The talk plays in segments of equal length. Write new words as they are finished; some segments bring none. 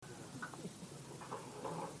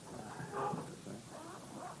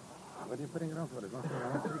What are you putting it on for? There's nothing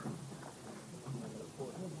I'm taking.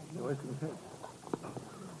 You're wasting tape.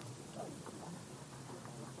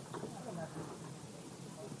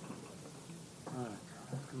 All right.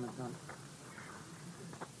 Come on, John.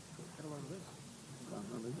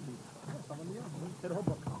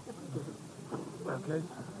 Okay.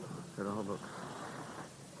 Get a whole book.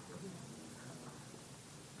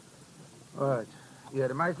 All right. Yeah,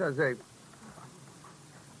 the mice are safe.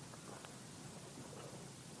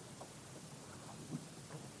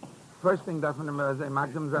 First thing darf man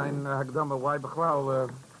magdem sein Hagdama, why Bechlal,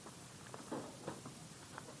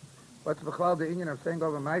 what's Bechlal the Indian of saying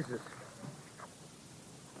over mices?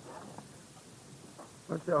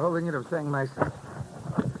 What's the whole Indian of saying mices?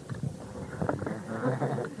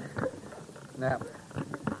 Now,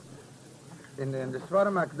 in the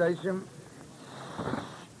Svarim HaKadoshim,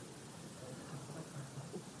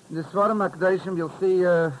 you'll see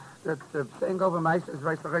that saying over mices,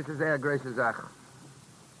 weiß is sehr große Sache.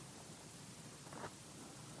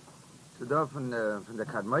 So da von der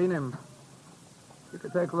Kadmoinim, you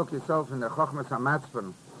can take a look yourself in the Chochmas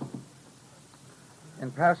HaMatzpon,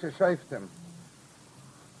 in Pasha Shoftim,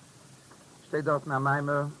 steht dort in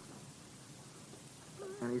Maimer,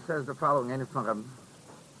 and he says the following, eine von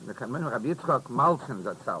the Kadmoinim, Rabbi Yitzchak Malzin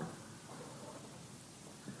Zatzal.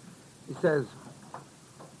 He says,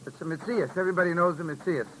 it's a Metzias, everybody knows the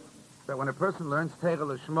Metzias, that when a person learns Teira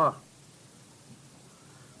L'Shma,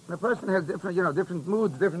 when a person has different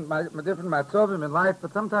moods, different matzovim in life,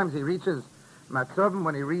 but sometimes he reaches matzovim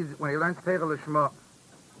when he learns Teira L'Shma.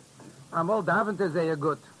 Amol davent is a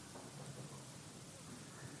good.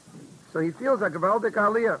 So he feels like a Valdik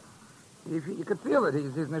Aliyah. You could feel it.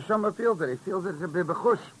 His neshama feels it. He feels it as a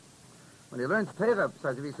bibachush. When he learns Teira, so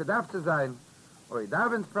if he sedaf to sein, or he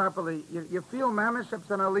davens properly, you feel mamish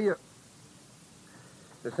an Aliyah.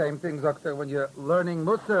 The same thing, Doctor, when you're learning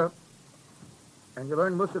Musa, and you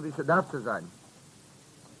learn Musa v'sedaf to sein.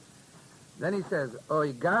 Then he says,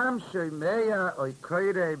 Oy gam shoymeya oy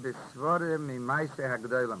koire b'svorim mimaise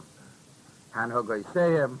hagdolim. Han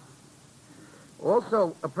hogoyseim.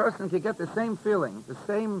 Also, a person can get the same feeling, the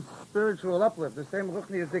same spiritual uplift, the same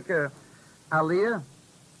ruchniyazik aliyah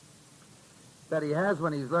that he has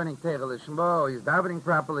when he's learning Teira L'Shma, or he's davening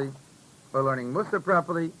properly, or learning Musa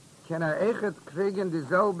properly. Can echet kriegen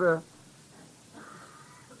dieselbe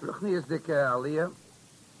ruchniyazik aliyah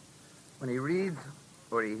when he reads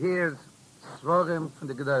or he hears Svarim from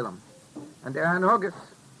the Gedolim. And they're anhogas.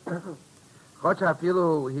 Chotcha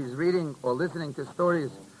afilu, he's reading or listening to stories,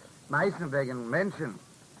 Meisenwegen mention,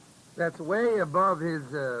 that's way above his,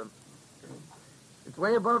 it's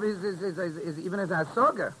way above his even his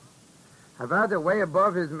asoga. Havada, way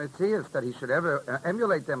above his metzias that he should ever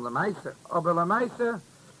emulate them, lamaisa. But lamaisa,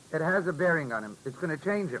 it has a bearing on him. It's going to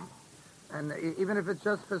change him. And even if it's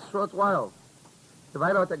just for a short while, the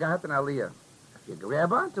Vayla Tagahat and Aliyah. If you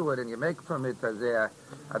grab onto it and you make from it as a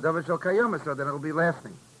Adover Shal Kayoma, so then it'll be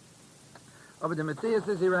lasting. Over the Metzias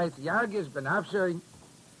says, he writes, Yargish Benafshay,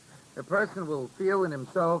 the person will feel in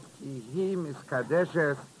himself, Kihi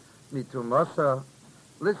Miskadeshes Mitumasa,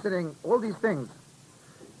 listening, all these things.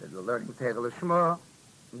 Learning Teira L'Shma,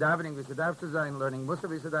 davening v'sedav to zayin, learning Musa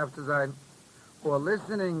v'sedav to zayin, or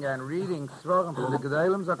listening and reading Svarim from the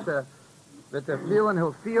Gedolim, that the feeling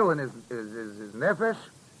he'll feel in his nefesh,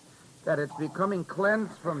 that it's becoming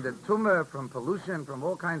cleansed from the tumah, from pollution, from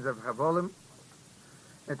all kinds of havolim.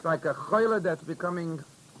 It's like a choila that's becoming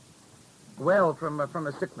well from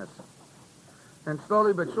a sickness. And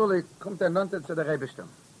slowly but surely, kommt nontet to the Rebishter.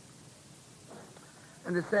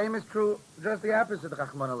 And the same is true, just the opposite,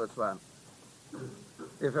 Rachmana Litzlan.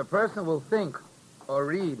 If a person will think, or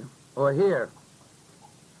read, or hear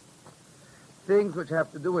things which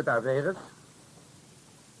have to do with Averis,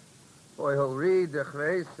 or he'll read the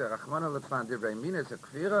Chveis, Rachmana Litzlan, Divrei Minas,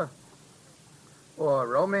 Kfira, or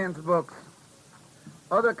romance books,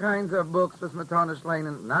 other kinds of books, with Matanish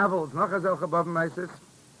Leinen, novels, Nachazel Chabab Meisis.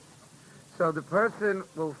 So the person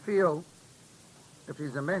will feel, if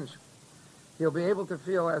he's a mensch, he'll be able to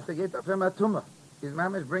feel as the get of him a tumah. His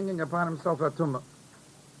mom is bringing upon himself a tumah.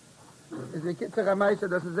 Is the Kitzur HaMaisa,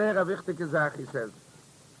 das ist sehr wichtige Sache, he says.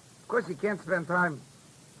 Of course, you can't spend time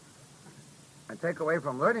and take away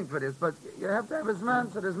from learning for this, but you have to have his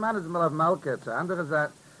man, so his man is Malav Malket, so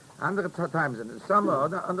andere times in the summer,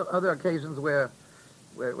 other occasions where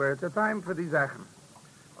it's a time for these Sachen.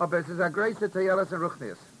 Aber es ist a grace to Yelas and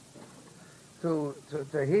Ruchnias. To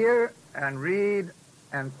hear and read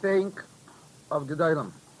and think of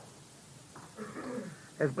Gedolim.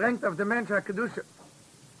 Es bringt auf the Mensch a Kedusha.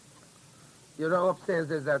 You know, upstairs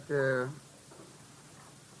there's that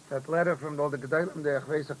letter from all the Gedolim, the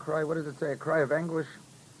Chveis, a cry, what does it say, a cry of anguish?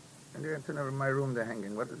 in the internet in my room they're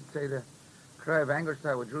hanging. What does it say there? Cry of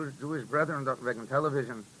Angerstein with Jewish brethren wegen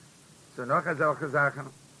television. So noch solche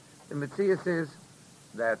Sachen. The Metzias is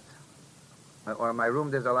that, or in my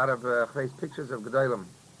room there's a lot of face pictures of Gedolim.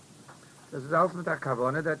 This is also mit der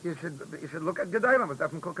Kavone that you should look at Gedolim. Was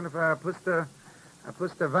darf man gucken auf a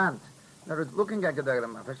puste Wand. Now it's looking at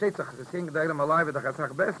Gedolim. Man versteht sich, es sehen Gedolim alive, doch es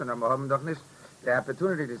ist besser, aber wir haben doch nicht the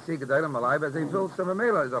opportunity to see Gedolim alive as they fill some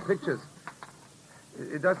Mela, or pictures.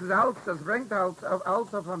 Das ist alles, das bringt alles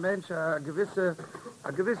auf ein Mensch a gewisse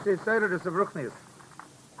Seite des Erbruchnis.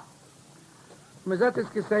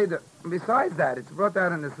 Besides that, it's brought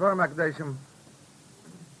out in the Svarim HaKadoshim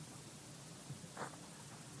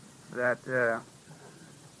that the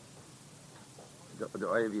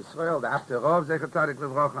Oyev Yisrael, the After Rov, Zecher Tzadik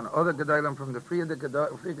Levroch, and other Gedolim from the Friede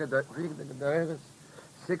Gedolim,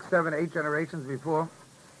 6, 7, 8 generations before,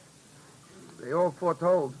 they all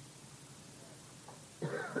foretold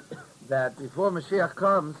that before Mashiach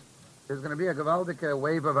comes, there's going to be a gewaldige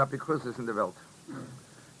wave of apikusis in the world.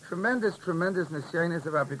 Tremendous nisyonis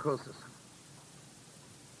of apikusis.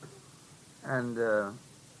 And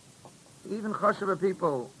even Chosheva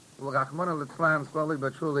people, Rachmana Litzlan, slowly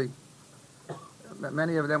but surely,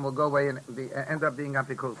 many of them will go away and end up being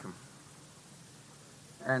apikusim.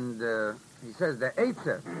 And he says the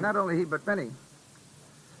Eitzah, not only he but many,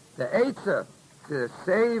 the Eitzah to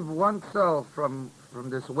save oneself from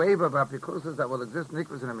this wave of apikusis that will exist in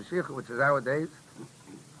Nikvus and Mashiach, which is our days,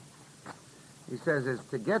 he says, is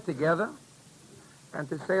to get together and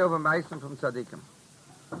to say over Meisim from Tzadikim.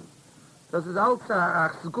 Das ist also a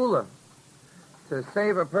Chzgula, to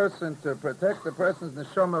save a person, to protect the person's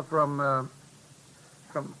neshama from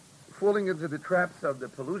falling into the traps of the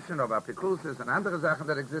pollution of apikusis and andere Sachen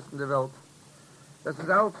that exist in the world. Das ist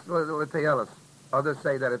also L'Teyelis. Others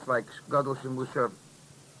say that it's like Gadol Shemusha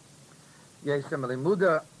Yesem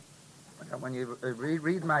Limuda. When you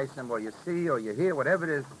read Meisim, or you see, or you hear, whatever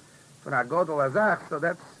it is, von a Gadol Azach, so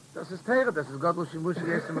das ist Teire, das ist Gadol Shemusha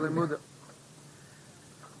Yesem Limuda.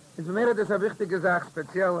 In Vermeer, das ist eine wichtige Sache,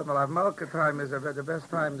 speziell, when Malav Malka time is the best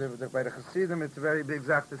time, by the Chassidim, it's a very big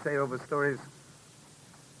Sache to say over stories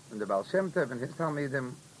in the Baal Shem Tov, and his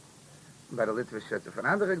Talmidim, by the Litvish Shetzer. Von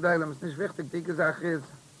anderen Gdeilim, it's nicht wichtig, die Sache is,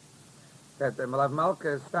 that Malav Malka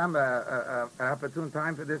is time an opportune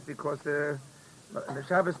time for this, because the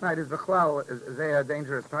Shabbos night is Bechlal, is a very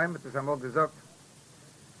dangerous time. It is Amol Gezok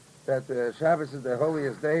that Shabbos is the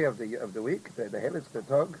holiest day of the week, the Helitz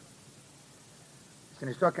Tog. It's in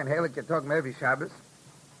Ishtok and Helik Tog Mervi Shabbos,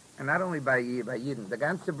 and not only by Yidden. The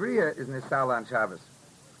ganze Bria is Nisala on Shabbos.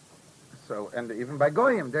 So, and even by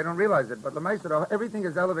Goyim, they don't realize it, but the Meister, everything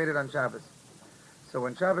is elevated on Shabbos. So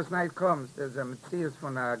when Shabbos night comes, there's a Metzias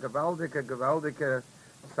von a gewaldige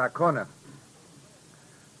Sakona.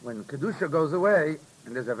 When Kedusha goes away,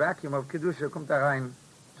 and there's a vacuum of Kedusha, kommt da rein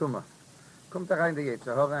Tumah. Kommt da rein the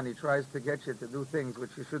Yetzer Hara, and he tries to get you to do things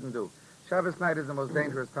which you shouldn't do. Shabbos night is the most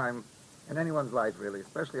dangerous time in anyone's life, really,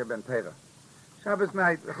 especially a Ben Teira. Shabbos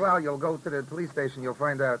night, well, you'll go to the police station, you'll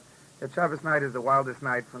find out that Shabbos night is the wildest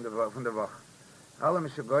night from the Vach. Alle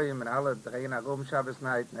Mishagoyim and alle Drein Agum Shabbos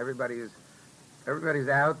night, and everybody's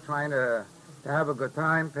out trying to have a good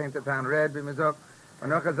time, paint the town red, b'mizok,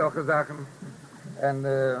 and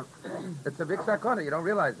it's a big sakona, you don't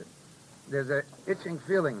realize it. There's an itching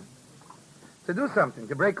feeling to do something,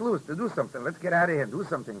 to break loose, to do something. Let's get out of here, do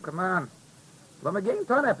something, come on. That's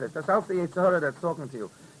also the Yetzer Hara that's talking to you.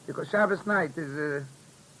 Because Shabbos night is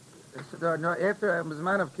after a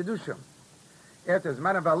Zman of Kedusha, after a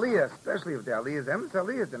Zman of Aliyah, especially if the Aliyah is Emes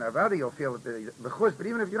Aliyah, then Avadi you'll feel it b'chush, but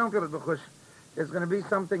even if you don't feel it b'chush, there's going to be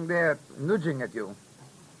something there nudging at you.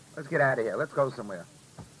 Let's get out of here, let's go somewhere.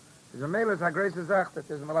 There's a Mela HaGreis Zach that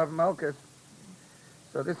there's a lot of Malkus,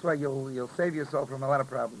 so this way you'll save yourself from a lot of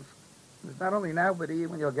problems. It's not only now, but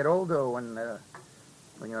even when you'll get older, when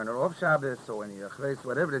you're on an off Shabbos, or when you're Chreis,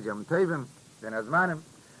 whatever it is, Yom Tevim, then Azmanim,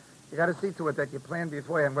 you got to see to it that you plan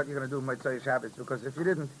beforehand what you're going to do Motzei Shabbos, because if you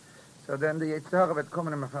didn't, so then the Yetzer Hara wird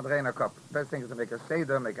kommen in von Reiner Kopf. Best thing is to make a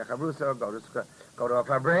Seder, make a Chavrusa, go to a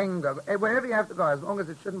Fabring, wherever you have to go, as long as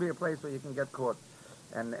it shouldn't be a place where you can get caught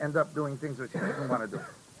and end up doing things which you didn't want to do.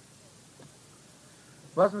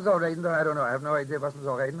 Was man soll reden, I don't know, I have no idea was man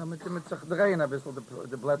soll reden, mit sich drehen ein bisschen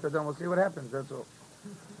the Blätter, then we'll see what happens, that's all.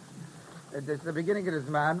 It's the beginning of this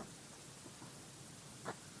man.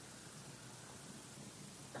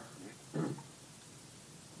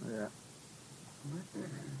 Yeah.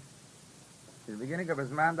 The beginning of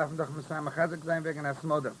his man darf man doch Mechazek sein wegen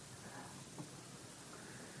Hosmada.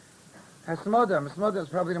 Hosmada is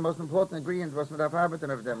probably the most important ingredient was man darf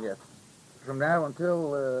arbeiten of them yet. From now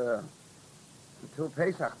until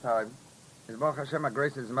Pesach time, Is Baruch Hashem a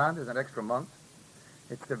grace Zman, is an extra month.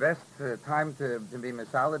 It's the best time to be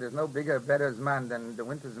Masala. There's no bigger, better Zman than the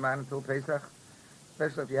winter Zman until Pesach,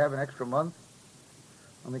 especially if you have an extra month.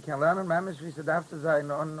 And we can learn on Mamish, wie sie darf zu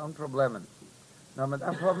sein, on Problemen. Now, mit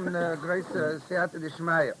haben grace Seate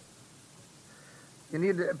Dishmaya. You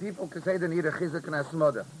need, people can say they need a chizuk and a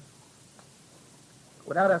smother.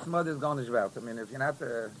 Without a smother, it's going to shvelt. I mean, if you're not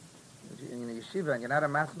in a yeshiva and you're not a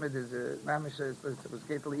masmid, Mamish was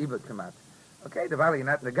gately ibad come out. Okay, the valley, you're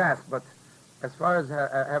not in the gas, but as far as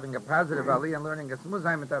having a positive ali and learning a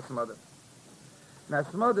smuzayim with a smother. Now,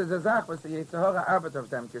 smother is a zach, was the Yetzirah arbet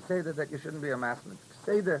of them. To say that you shouldn't be a masmid. To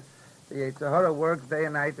say that the Yetzirah works day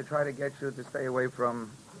and night to try to get you to stay away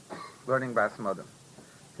from learning bas smother.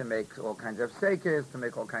 To make all kinds of sekers, to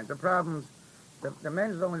make all kinds of problems. The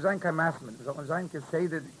men soll nicht sein kein masmid. Soll nicht sein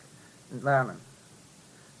gesedet and lernen.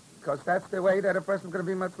 Because that's the way that a person is going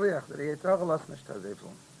to be matzliach. That the Yetzirah lost nicht so viel.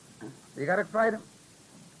 You got to fight him.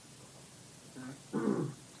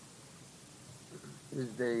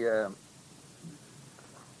 Is the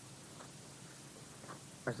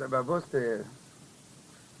as about the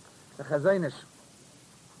Chazaynish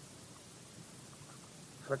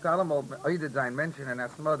for Kalamol Oidedain mentioned in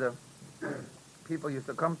Asmoda, people used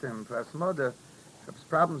to come to him for Asmoda, for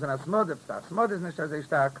problems in Asmoda. Asmoda is not as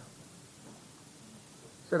stark.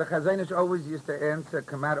 So the Chazaynish always used to answer,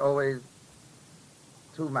 come out always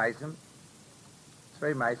two meisim,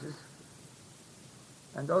 three meises.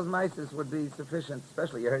 And those meises would be sufficient,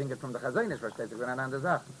 especially you're hearing it from the Chazaynish, versteht when an der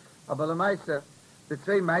Sache. Aber the meise, the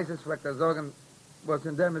zwei meises, vielleicht der Sorgen, was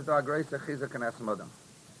in them is the grace of Chizuk and Asmoda.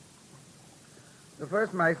 The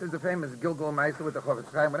first meise is the famous Gilgal meise with the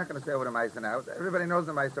Chofetz Chaim. We're not going to say over the meise now. Everybody knows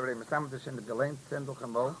the meise already. Mesamatish in the Gelein, Tzendel,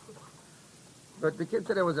 Chambol. But the kid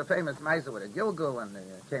said there was a famous meise with a Gilgal, and they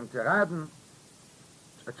came to Raden,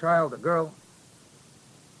 a child, a girl,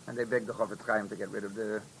 and they begged the Chofetz Chaim to get rid of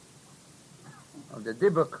the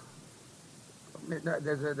dibuk.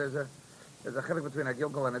 There's a chilek between a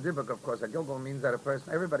gilgal and a dibuk, of course. A gilgal means that a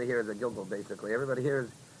person, everybody here is a gilgal, basically. Everybody here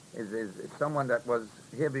is someone that was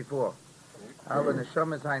here before. All the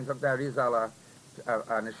neshamas hain took that rizala,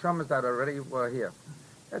 neshamas that already were here.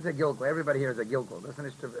 That's a gilgal. Everybody here is a gilgal. That's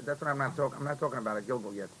what I'm not talking about a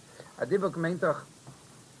gilgal yet. A dibuk means that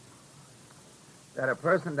a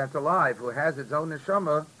person that's alive, who has its own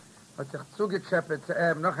neshama, hat sich zugecheppet zu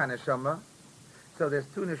noch a neshama. So there's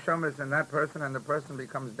two neshamas in that person, and the person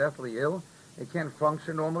becomes deathly ill. He can't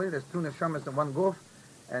function normally. There's two neshamas in one goof,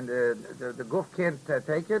 and the goof can't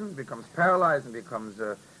take it, becomes paralyzed, and becomes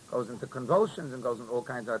goes into convulsions, and goes into all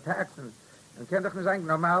kinds of attacks, and can't doch nicht sein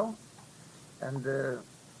normal. And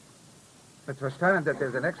it's verstanden that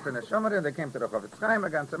there's an extra neshama there. They came to the Chofetz Chaim, a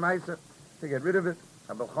ganze meise, to get rid of it.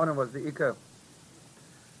 Abel Chonim was the Iker.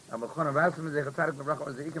 Abel Chonim Vasim, the Chatzarik Mebracha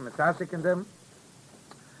was the Iker Mesasik in them.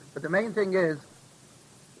 But the main thing is,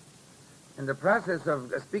 in the process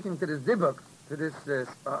of speaking to this dibuk, to this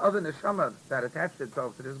other neshama that attached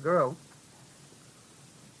itself to this girl,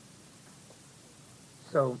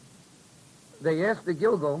 so they asked the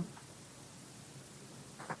Gilgal,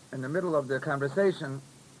 in the middle of the conversation,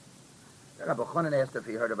 Rabbi Chonin asked if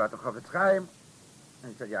he heard about the Chofetz Chaim,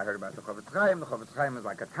 and he said, yeah, I heard about the Chofetz Chaim. The Chofetz Chaim is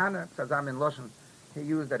like a Tana. Tzazam in Loshen, he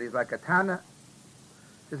used that he's like a Tana.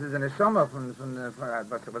 This is a neshama from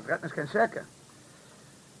was redt nicht kein Sheker.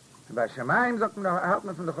 Bei Shemaim sagt man, hört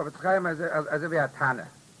man von der Chofetz Chaim as if he had Tana.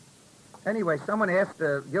 Anyway, someone asked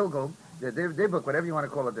the Gilgal, the Dibuk, whatever you want to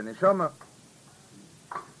call it, the neshama,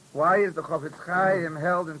 why is the Chofetz Chaim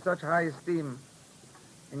held in such high esteem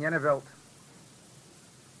in jener Welt?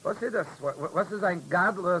 Was ist das? Was ist ein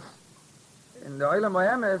Gadlus in the Olam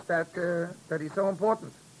Oyemes that he's so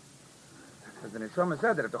important? Because the Neshama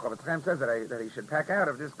said that if the Chofetz Chaim says that he should pack out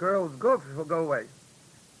of this girl's goof, it will go away.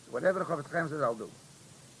 So whatever the Chofetz Chaim says, I'll do.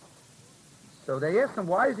 So they asked him,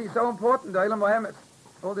 why is he so important, the Olam Oyemes?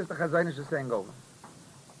 All this the Chazaynish is saying over.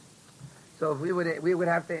 So if we would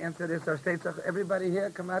have to answer this, our states, everybody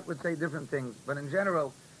here come out would say different things. But in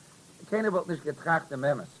general, keiner wird nicht getracht im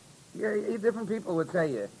Emes. Yeah, different people would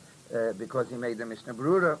say, because he made the Mishnah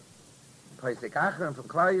Berurah, Paisik Achron from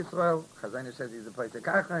Klal Yisrael. Chazaynish says he's a Paisik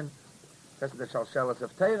Achron. That's the Shalshelas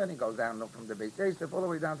of Torah, and he goes down from the Beis Yosef all the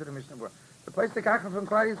way down to the Mishnah Berurah. The Paisik Achron from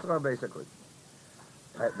Klal Yisrael, basically.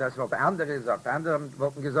 Das was der andere gesagt. Die anderen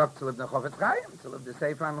wollten gesagt, zu lieb nach Chofetz Chaim, zu lieb the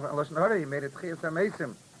Sefer an Lashon Hara. He made it Chias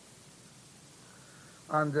HaMeisim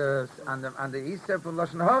on the Easter von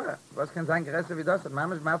Lashon Hara. Was kann sein größer wie das?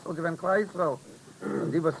 Mamish Matzel gewinnt Klal Yisrael.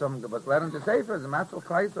 Und die was lernen the Sefer, the Matzel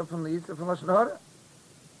Klal Yisrael von der Easter von Lashon Hara.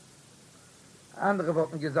 Andere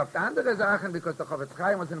wollten gesagt andere Sachen, because the Chofetz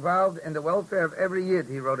Chaim was involved in the welfare of every Yid.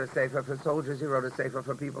 He wrote a sefer for soldiers, he wrote a sefer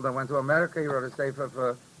for people that went to America, he wrote a sefer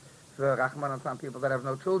for Rahman and some people that have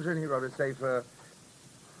no children, he wrote a sefer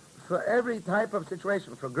for every type of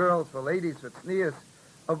situation, for girls, for ladies, for tznias.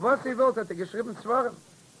 Of was he wollte, hat geschrieben Svarim.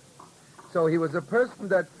 So he was a person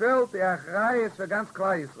that felt the Achrayes for ganz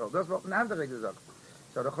Klal Yisrael. Das wollten andere gesagt.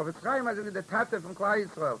 So the Chofetz Chaim was the Tate from Klal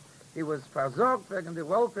Yisrael. He was versorgt wegen the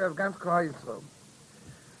welfare of ganz Klal Yisrael.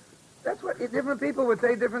 That's what different people would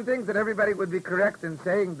say different things, that everybody would be correct in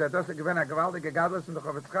saying that das gewesen a gewaltige Gadlus in the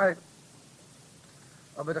Chofetz Chaim.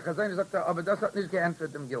 Aber der Chazayne sagt, aber das hat nicht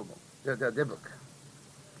geantwortet im Gilbel, der Dibuk.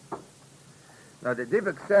 Now the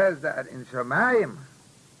Dibuk says that in Shamayim,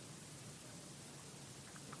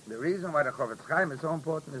 the reason why the Chofetz Chaim is so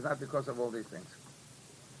important is not because of all these things.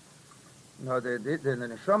 No, the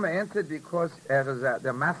Neshama answered because is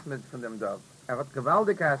the masmid from them dog. Hat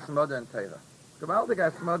gewaltige Hosmada and Torah.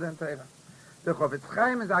 Gewaltige Hosmada and Torah. The Chofetz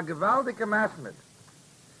Chaim is a gewaldige masmid.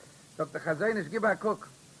 Dr. Chazayne, give a cook.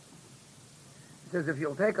 He says if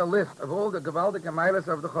you'll take a list of all the gewaldige milas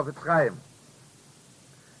of the Chofetz Chaim,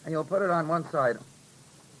 and you'll put it on one side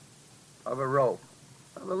of a row,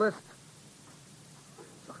 of a list.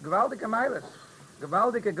 Gewaldige milas.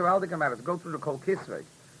 Gewaldige milas. Go through the Kol Kisvei.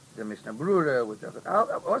 The Mishnah Brura, with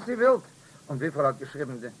was he wilt. Und wie viel hat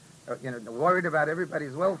geschrieben, worried about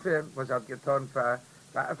everybody's welfare, was hat getan für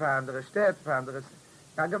andere Städte, für andere...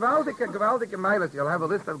 Gewaldige milas. You'll have a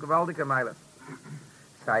list of gewaldige milas.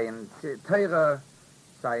 Sei in Torah,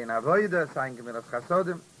 sei in Avoida, sei in Gemilas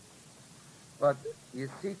Chasodim. But you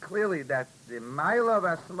see clearly that the mile of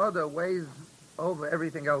Hosmada weighs over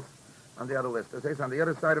everything else on the other list. It says on the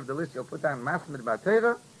other side of the list, you'll put down Masmid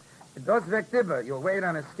BTorah. It does vektiba. You'll weigh it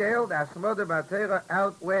on a scale. The Hosmada BTorah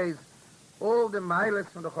outweighs all the miles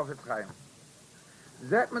from the Chofetz Chaim.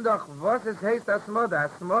 Zet men doch, was is heist Hosmada?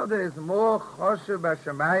 Hosmada is more choshev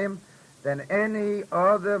b'shamayim than any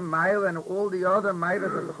other mile and all the other miles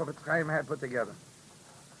that the Chofetz Chaim had put together.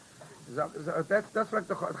 That's like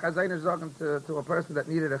the Chazayne is talking to a person that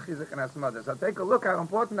needed a chizuk and Hosmada. So take a look how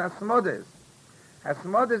important Hosmada is.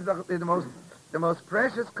 Hosmada is the most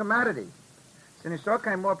precious commodity.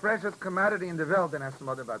 Sinishokay more precious commodity in the world than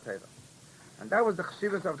Hosmada BTorah. And that was the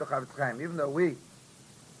cheshivas of the Chofetz Chaim. Even though we,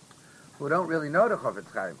 who don't really know the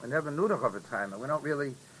Chofetz Chaim, we never knew the Chofetz Chaim, and we don't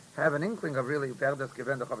really have an inkling of really wer das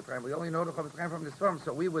gewend the Chofetz Chaim. We only know the Chofetz Chaim from this form,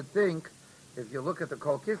 so we would think, if you look at the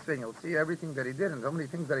Kol Kisvei, you'll see everything that he did, and so many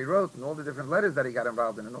things that he wrote, and all the different letters that he got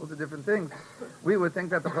involved in, and all the different things, we would think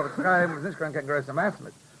that the Chofetz Chaim was nicht kein größer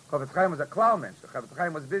Masmid. Chofetz Chaim was a klal mensch. The Chofetz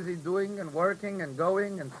Chaim was busy doing and working and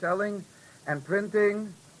going and selling and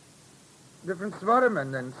printing different svarim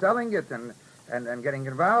and selling it and getting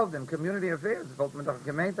involved in community affairs. Wollte man doch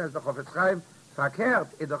gemeint, als der Chofetz Chaim verkehrt,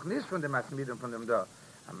 doch nicht von dem Masmid von dem da.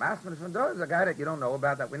 A Masmid from da is a guy that you don't know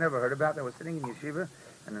about, that we never heard about, that was sitting in yeshiva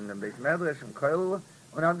and in the Beis Medrash and Koil,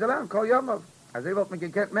 und hat gelernt, Kol Yomov. Also wollte man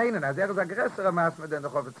gekehrt meinen, als ist ein größerer Masmid than the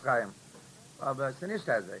Chofetz Chaim. Aber es ist nicht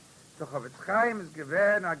so. The Chofetz Chaim ist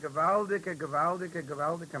gewähnt a gewaltige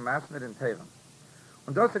Masmid in Torah.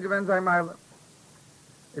 Und das ist gewähnt sein Meile.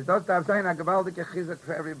 Es darf sein a gewaltige chizuk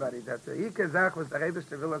for everybody. That the Ike Zach was the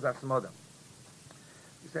Rebishter will as Hosmada.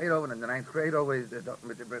 You say it over in the 9th grade always,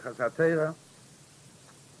 with the Birchas HaTorah,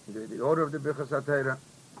 the order of the Birchas HaTorah.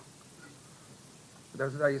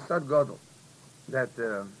 That's a Yisod Godel. That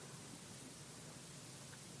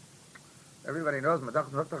everybody knows,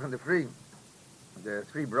 Madach in the free. The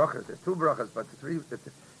 3 brachas. There's 2 brachas, but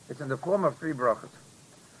it's in the form of 3 brachas.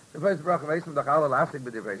 The first bracha, weiß man doch alle lastig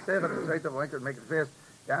mit Divrei Seira. The zweite, wo ich make it fast.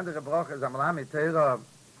 The andere bracha is Amalami BTorah.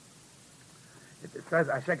 It says,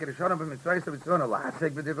 Ashek Rishonah b'mitzvah b'tzvona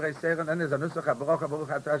lastig mit Divrei Seira. And then there's a nusach bracha, Baruch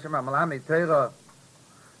Atah Hashem, Amalami BTorah.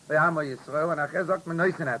 Ve'amo Yisrael. And achher sagt man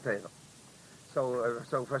Neusen HaTorah.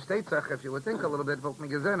 So versteht sich, if you would think a little bit, what me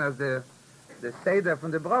gesehen, as the Seder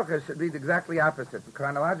from the bracha should be exactly opposite. In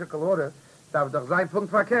chronological order, darf doch sein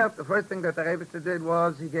Punkt verkehrt. The first thing that the Rebbe did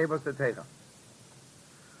was, he gave us the Torah.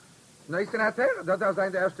 Neusen HaTorah, das darf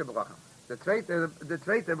sein der erste Bracha. The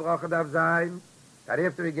zweite Bracha darf sein, that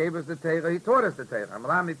after he gave us the Torah, he taught us the Torah.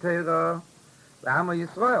 Amalami BTorah, Ve'amo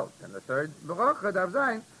Yisrael. And the third Bracha darf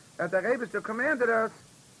sein, that the Rebbe commanded us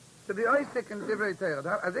to be oisik in Divrei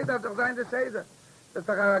Torah. Also it darf doch sein the Seder. Das ist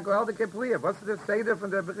doch eine gewaltige Plie. Was ist das Seder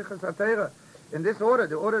von der Birchas HaTorah? In this order,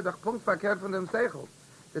 the order doch Punkt verkehrt von dem Seichel.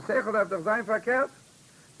 Der Seichel darf doch sein verkehrt.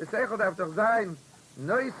 Der Seichel darf doch sein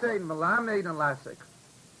Neusen, Melamed und Lasik.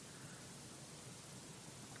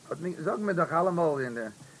 Sagen wir doch allemal in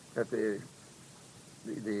der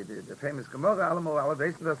famous Gemara, allemal, alle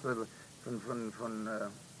wissen das von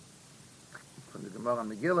der Gemara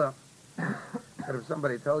Megillah, that if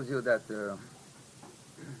somebody tells you that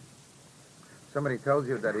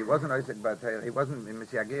he wasn't Isaac by Torah, he wasn't in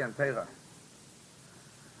Messiagei and Torah,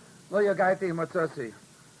 no Yagaiti Motzasi,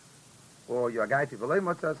 or Yagaiti V'loi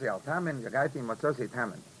Motzasi Al Tamin, Yagaiti Motzasi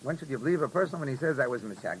Tamin. When should you believe a person when he says I was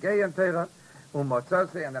Messiagei and Torah,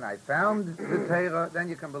 Motzasi, and then I found the Torah, then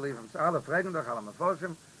you can believe him. So alle fragen doch, alle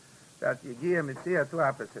meforshim, that Yegiya Mitzia, two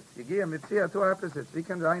opposites. Yegiya Mitzia, two opposites. We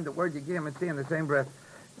can find the word Yegiya Mitzia in the same breath.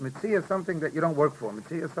 Mitzia is something that you don't work for.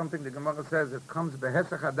 Mitzia is something the Gemara says it comes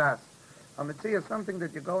behesach hadas. A Mitzia is something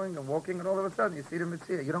that you're going and walking and all of a sudden you see the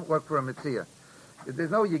Mitzia. You don't work for a Mitzia. There's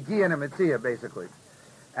no Yegiya in a Mitzia, basically.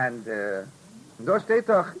 And da steht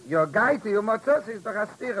doch, your Geite, your Motzasi ist doch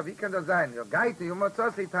Astira. Wie kann das sein? Your Geite, your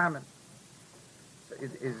Motzasi tamen.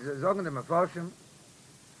 Is sagen die Meforshim,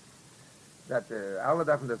 that alle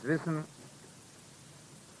dürfen das wissen,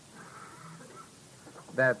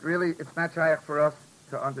 that really it's not shaykh for us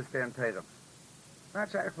to understand Torah. It's not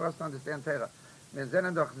shaykh for us to understand Torah. Wir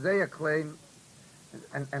sind doch sehr klein,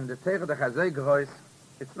 and the Torah doch sehr groß.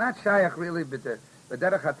 It's not shaykh really, but the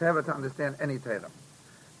derech hateva to understand any Torah.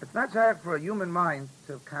 It's not shaykh for a human mind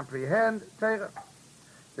to comprehend Torah.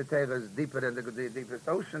 The Torah is deeper than the deepest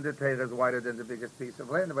ocean. The Torah is wider than the biggest piece of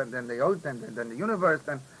land, than the ocean, than the universe.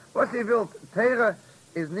 Then what he will, Torah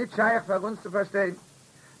is nicht shaykh for uns zu verstehen.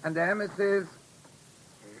 And the emes is,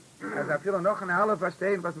 as I feel noch eine alle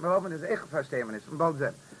verstehen, was wir hoffen ist echt verstehen wir nicht, von bald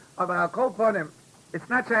sein. Aber I'll call upon him, it's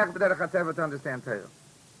not shaykh for the Chateva to understand Torah.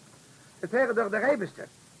 The Torah doch der Eibischte.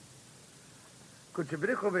 Kutsche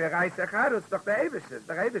Brichu wie Reis Echad, ist doch der Eibischte.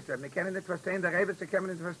 Der Eibischte. Wir können nicht verstehen, der Eibischte können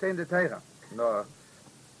wir nicht verstehen, der Torah.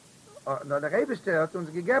 No, der Eibischte hat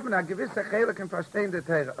uns gegeben, eine gewisse Chele kann verstehen, der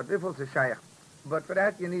Torah. Und wie viel ist shaykh? But for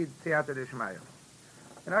that you need Siyata D'Shmaya.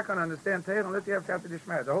 You're not going to understand Torah unless you have Siyata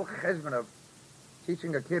D'Shmaya. The whole cheshbon of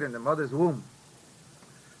teaching a kid in the mother's womb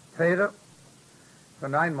Torah for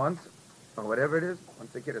 9 months, or whatever it is,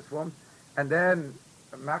 once the kid is formed, and then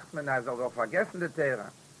macht man also auch vergessen the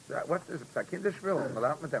Torah. So, what's this? It's a kinderspiel. Man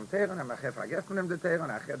lernt mit dem Torah, and man vergessen mit dem Torah, and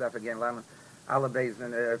man darf again lernen alle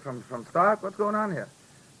Beisen from start. What's going on here?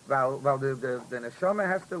 Well, the neshama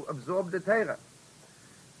has to absorb the Torah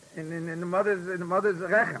in the mother's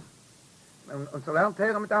rechem, and so lernt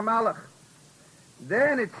Torah mit Amalach.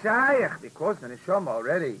 Then it's shaykh, because the neshama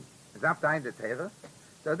already is up behind the Torah,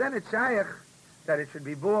 so then it's shaykh that it should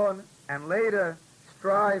be born and later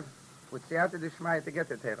strive with Siyata D'Shmaya to get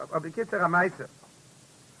the Torah. But the kitzur ha'maisa,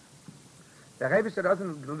 the Rebbe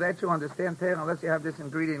doesn't let you understand Torah unless you have this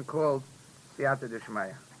ingredient called Siyata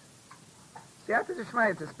D'Shmaya. Siyata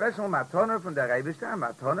D'Shmaya, it's a special matona from the Rebbe.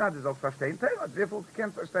 Matona, das auch verstehen Torah, wie viel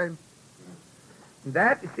kannst verstehen?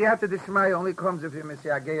 That Siyata D'Shmaya only comes if you're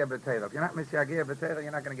Messiagei BTorah. If you're not Messiagei BTorah,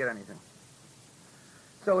 you're not going to get anything.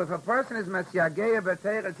 So if a person is Messiagei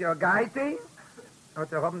BTorah, it's your gaiti, or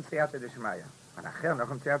to have Siyata D'Shmaya. And achel noch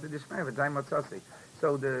Siyata D'Shmaya, with Zayn Motzasi.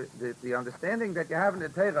 So the understanding that you have in the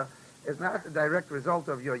Torah is not a direct result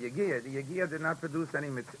of your Yegiya. The Yegiya did not produce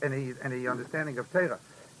any understanding of Torah.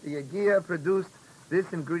 The Yegiya produced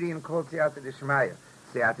this ingredient called Siyata D'Shmaya.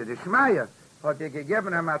 Siyata D'Shmaya hat ihr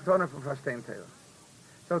gegeben a matona von verstehen Torah.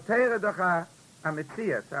 So Torah doch a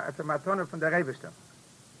Metzias, it's a matona von der Rebishter.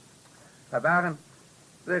 Rabaren,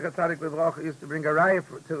 Zecher Tzadik B'Bracha used to bring a raya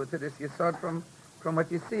to this Yesod from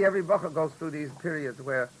what you see. Every Bacha goes through these periods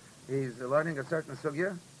where he's learning a certain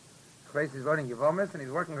sugya. He's learning Yevomis, and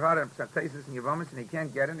he's working hard on synthesis in Yevomis, and he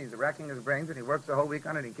can't get it, and he's racking his brains, and he works the whole week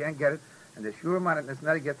on it, and he can't get it, and the Shurman and this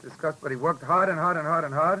gets discussed, but he worked hard and hard and hard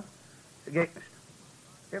and hard to get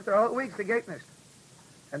it. After a whole week, to get it.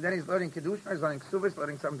 And then he's learning Kedusha, he's learning Ksubis,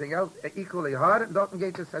 learning something else, equally hard, and Dalton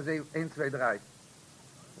Gates says, 1, 2, 3.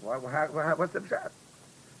 What's the pshat?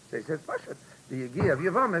 So he says, Pashat, the Yegi of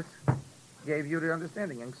Yevomis gave you the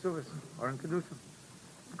understanding in Ksubis or in Kedusha.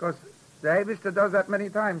 Because the Eibishter does that many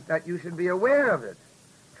times, that you should be aware of it.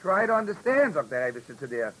 Try to understand what the Eibishter to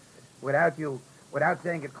there, without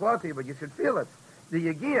saying it closely, but you should feel it.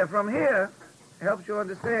 The Yegiya from here helps you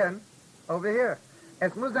understand over here.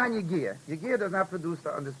 Es muss sein Yegiya. Yegiya does not produce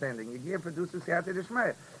the understanding. Yegiya produces Siyata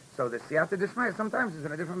D'Shmaya. So the Siyata D'Shmaya sometimes is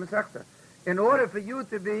in a different Masechta. In order for you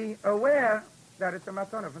to be aware that it's a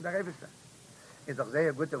matona from the Rebishter. It's doch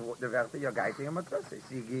sehr gut, the Werte, your Geite, your Matrose. It's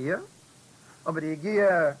Yegiya. Aber die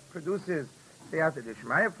Yegiya produces Siyata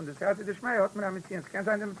D'Shmaya. From the Siyata D'Shmaya, hat man a Metzias. Can't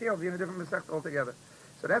find the Metzias, be in a different Masechta altogether.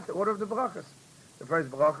 So that's the order of the Brachas. The first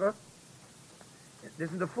Bracha,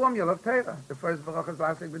 this is the formula of Torah. The first Bracha is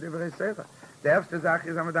Lasik B'divrei Seira. The erste Sache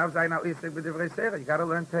is, man darf sein, now Isik B'divrei Seira. You got to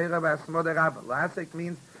learn Torah by Hosmada Rabba. Lasik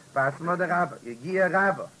means by Hosmada Rabba. Yegiya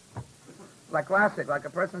Rabba. Like Lasik, like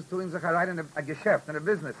a person's doing Zachariah in a geschäft, in a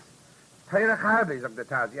business. Teirach harbe, sagt the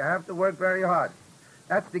Taz. You have to work very hard.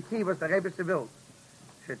 That's the key, was the Rebbe will.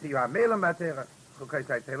 Shetiyu amelam b'Teirach. Chukai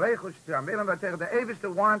Teilechu, shetiyu amelam b'Teirach. The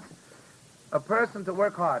Eibishter wants a person to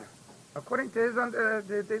work hard, according to his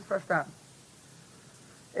verstand.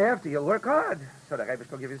 After you work hard, so the Rebbe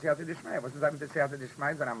will give you Siyata Dishmai. What's the name of the Siyata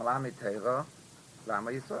Dishmai? Then Amalami Teirah,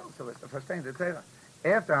 Lama Yisrael. So it's the first thing, the Teirah.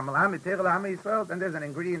 After Amalami Teirah, Lama Yisrael, then there's an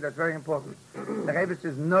ingredient that's very important. The Rebbe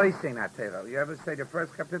is noising that Teirah. You ever say the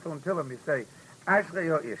first capital in Tillim, you say, Ashrei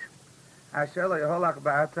Yo Ish. Asher lo Yeholach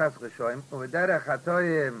Ba'atzas Rishoim, U'v'derech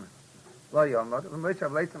HaToyim lo Yomod,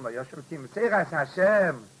 U'moshav Leitzim lo Yoshem Kim, Seiras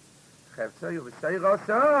Hashem, Chevtzoy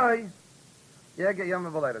U'v'Seirosoi, Yege Yom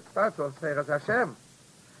V'Volet. It starts off Seiras Hashem.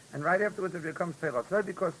 And right afterwards it becomes Teirah.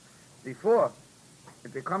 Because before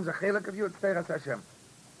it becomes a chelik of you, it's Teirah Hashem.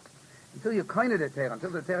 Until you coin it a Teirah, until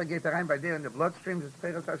the Teirah gets around by there in the bloodstreams, it's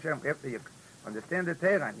Teirah Hashem. After you understand the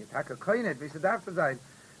Teirah and you take a coin it, wie darf to sein,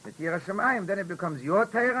 mit Yirah Shemayim, then it becomes your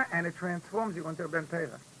Teirah and it transforms you into a Ben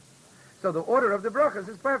Teirah. So the order of the brachas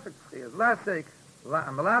is perfect. Here's Lasek,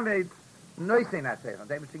 Malamed, Noisei not Teirah.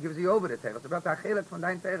 David gives you over the Teirah. It's about the chelik von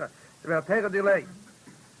dein Teirah. It's about Teirah delay.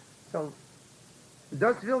 So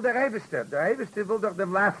das will der Eibishter. Der Eibishter will doch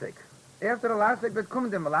dem Lasik. After the Lasik wird kommen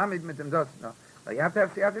dem Malamid mit dem Dos. No? But you have to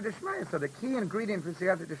have Siyata Dishmai. So the key ingredient for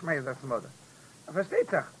Siyata Dishmai is Hosmada. Versteht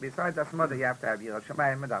sich. Besides Hosmada, you have to have Yirah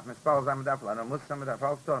Shemayim, Medaf, Mispal, Medaf, Lano, Muslim, Medaf,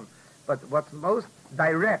 Halston. But what's most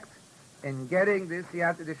direct in getting this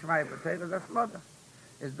Siyata Dishmai for Teirah is Hosmada.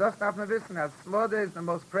 Is das darf man wissen, Hosmada is the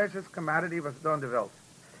most precious commodity was done in the world.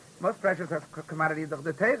 Most precious commodity is doch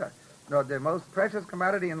the Teirah. No, the most precious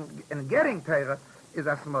commodity in getting Teirah is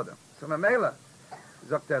Hosmada. So Mamela,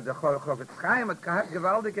 sagt der Chofetz Chaim hat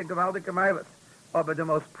gewaltige Meiles. Aber the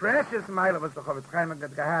most precious Meile, was der Chofetz Chaim hat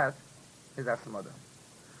gehad, is Hosmada.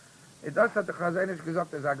 Das hat der Chazanish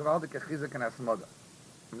gesagt, ist a gewaltige Chizuk in Hosmada.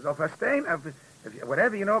 Man soll verstehen,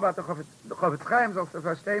 whatever you know about the Chofetz Chaim, sollst du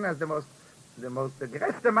verstehen, as the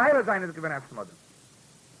größte Meile sein is given Hosmada.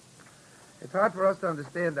 It's hard for us to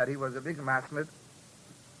understand that he was a big masmid,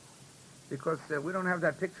 because we don't have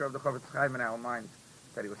that picture of the Chofetz Chaim in our minds,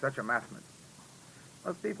 that he was such a masmid.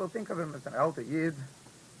 Most people think of him as an alter Yid,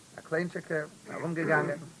 a kleinchecker,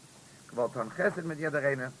 herumgegangen, gewollt von Chesed mit jeder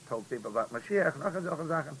eine, told people about Mashiach, noch solche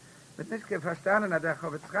Sachen. Mit nicht verstanden, that the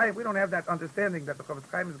Chofetz Chaim, we don't have that understanding that the Chofetz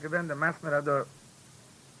Chaim is given the masmid ador.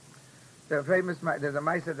 There's a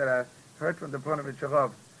Maisa that I heard from the Ponovich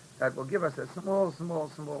Rav that will give us a small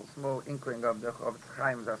inkling of the Chofetz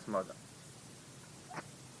Chaim's Hosmada.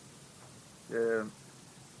 The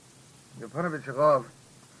Ponovich Rav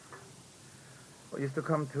used to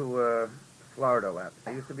come to Florida a lot.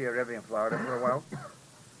 I used to be a Rebbe in Florida for a while.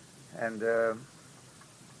 And the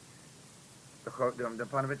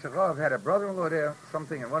Ponovich Rav had a brother-in-law there,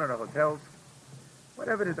 something in one of the hotels.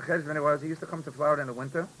 Whatever the cheshbon it was, he used to come to Florida in the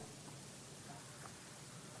winter.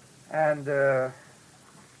 And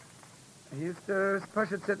he used to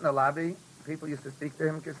sit in the lobby. People used to speak to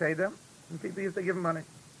him, Keseda, and people used to give him money.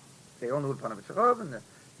 They all knew Ponovich Rav, and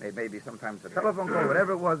maybe sometimes a telephone call,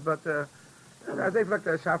 whatever it was, but as they looked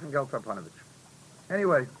at Schaffengeld for Ponovich.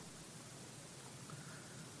 Anyway,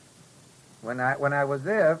 when I was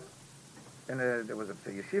there, and there was a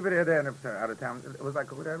yeshiva there, and it was out of town. It was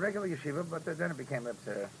like a regular yeshiva, but then it became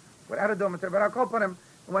without a dormitory. But I called upon him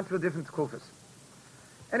and went through different kufas.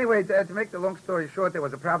 Anyway, to make the long story short, there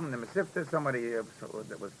was a problem in the Mesivta. Somebody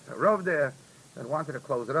that was a rov there and wanted to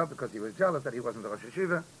close it up because he was jealous that he wasn't the Rosh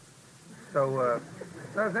Yeshiva. So,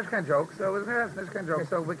 no, it's not kind of joke. So, it's not kind of joke.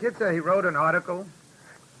 So, the kid said he wrote an article.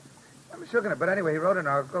 I'm shook in it, but anyway, he wrote an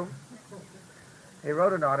article. He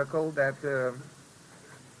wrote an article that the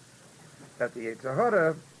Yetzer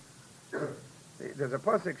Hara, there's a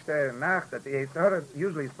pasuk there in Nach that the Yetzer Hara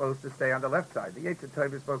usually is supposed to stay on the left side. The Yetzer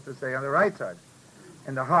Tov is supposed to stay on the right side,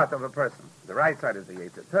 in the heart of a person. The right side is the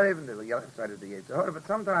Yetzer Tov, and the left side is the Yetzer Hara. But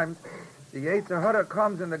sometimes the Yetzer Hara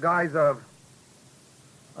comes in the guise of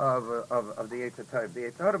the Yetzer Tov. The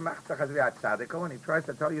Yetzer Hara machtach as v'at tzadiko, and he tries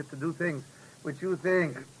to tell you to do things which you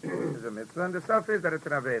think is a mitzvah, and the stuff is that it's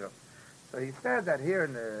an avera. So he said that here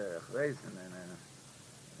in the place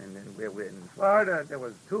in Florida, there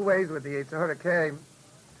was two ways where the Yetzer Hara came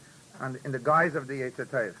in the guise of the Yetzer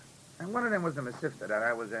Tov. And one of them was the Mesivta that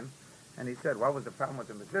I was in. And he said, what was the problem with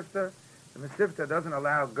the Mesivta? The Mesivta doesn't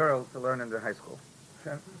allow girls to learn in the high school.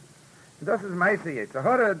 Das is Maisa Yetzer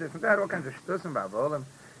Hara, this and that, all kinds of shtus and bavolim.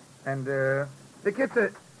 And the kids,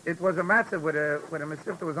 it was a massive when a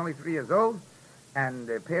Mesivta was only 3 years old, and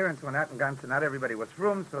the parents were not in Gans, not everybody was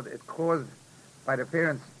from, so it caused by the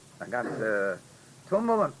parents a Gans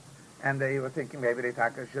tumult, and they were thinking maybe the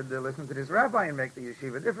Taka should listen to this rabbi and make the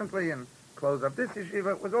yeshiva differently, and close up this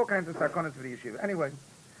yeshiva. It was all kinds of sarkonis for the yeshiva. Anyway,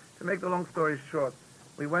 to make the long story short,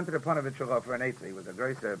 we went to the Panovich Shulchan for an eitzah. He was a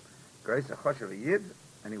Grace Choshev Yid,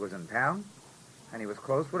 and he was in town, and he was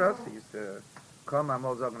close with us. He used to come on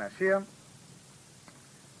Mozog Nashir.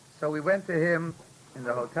 So we went to him in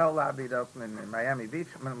the hotel lobby up in Miami Beach,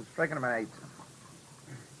 and I was speaking him an eitzah.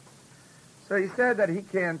 So he said that he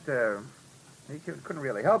couldn't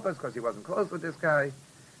really help us because he wasn't close with this guy,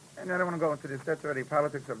 and I don't want to go into this dirty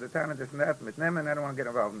politics of the town and this and that, with them, and I don't want to get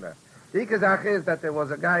involved in that. The ikazach is that there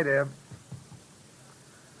was a guy there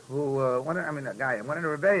who, one of the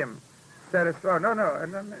Rebbeim said a svara.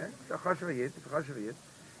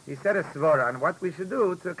 He said a svara on what we should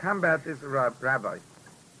do to combat this rabbi.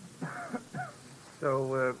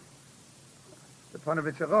 So the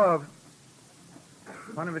Panovich Rav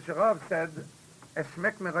said,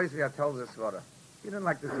 "Eshmek meroisi tells the svara." He didn't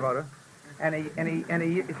like the svara, and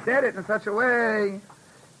he said it in such a way.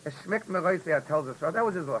 Eshmek meroisi tells the svara. That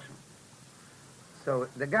was his lashon. So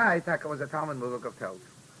the guy, Taka, was a Talmud Muvuk of Telz.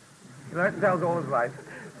 He learned Telz all his life.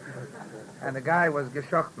 And the guy was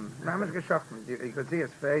geschochten. Mamish geschochten. You could see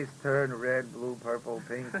his face turn red, blue, purple,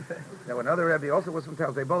 pink. Now another Rebbe also was from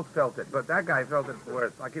Telz. They both felt it. But that guy felt it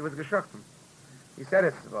worse, like he was geschochten. He said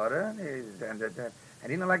a svara, and he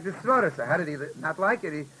didn't like the svara. So how did he not like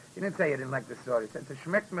it? He didn't say he didn't like the svara. He said,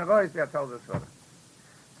 "Shmek merois, I told the svara."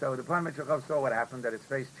 So the Panovich Rav saw what happened, that his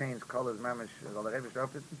face changed colors, mamish,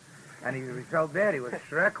 and he felt bad. He was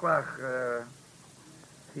shreklach.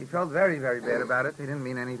 He felt very, very bad about it. He didn't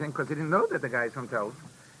mean anything because he didn't know that the guy's from Telz.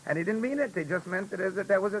 And he didn't mean it. They just meant it as that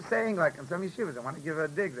that was a saying, like in some yeshivas. They want to give a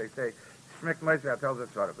dig. They say, Shmek Moshe tells us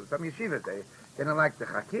what. But some yeshivas, they didn't like the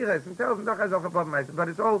Chakiras and tells them, doch has auch a problem. But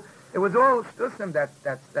it was all stusim, that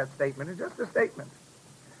statement. It's just a statement.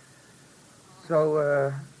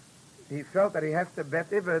 So he felt that he has to bet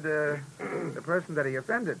over the person that he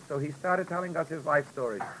offended. So he started telling us his life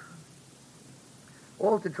story.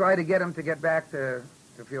 All to try to get him to get back to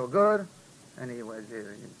feel good, and he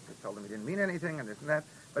told him he didn't mean anything, and this and that.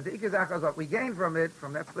 But the ikizach was what we gained from it,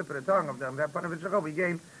 from that slip of the tongue of them, that Panovich Shulchan, we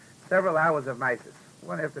gained several hours of maises,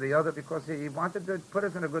 one after the other, because he wanted to put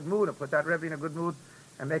us in a good mood, and put that Rebbe in a good mood,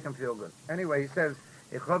 and make him feel good. Anyway, he says,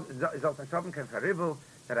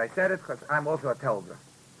 that I said it because I'm also a Telzer.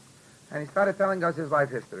 And he started telling us his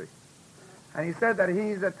life history. And he said that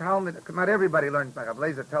he's a Talmud, not everybody learned by Rabbi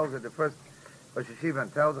Lezer Telzer, the first Rosh Hashiva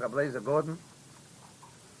and Telzer, Rabbi Lezer Gordon.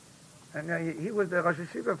 And he was the Rosh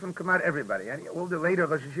Hashiva from Kamad everybody. And all the later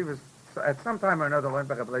Rosh Hashivas, at some time or another, learned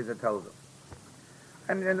by Rabbi Lezer Telzer.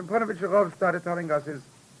 And the Panovich Rav started telling us his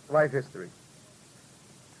life history.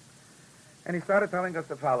 And he started telling us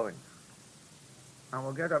the following. And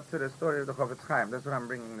we'll get up to the story of the Chofetz Chaim. That's what I'm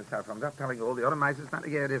bringing this out from. I'm not telling you all the other mices. Not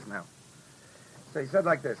yeah, it is now. So he said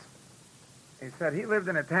like this. He said he lived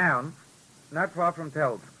in a town not far from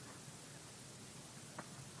Telz.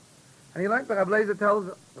 And he learned by Rabbi Lezer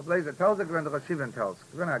Telzer. Rabbi Lezer Telzer gewinnt the Rosh Hashiva in Telz.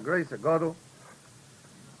 Gewinnt a grace, a godel.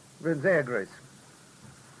 Gewinnt sehr grace.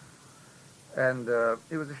 And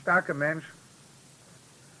he was a starker mensch.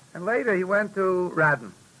 And later he went to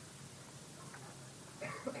Radin.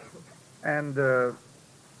 And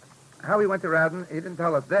how he went to Radin, he didn't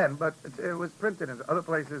tell us then, but it was printed in other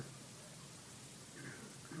places.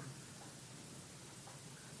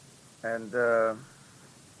 And let's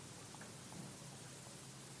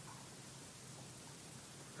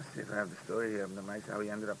see if I have the story of the mice, how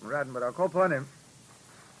he ended up in Radin, but I'll call upon him.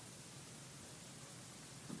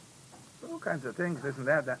 All kinds of things, this and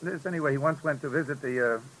that. This. Anyway, he once went to visit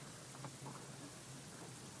the...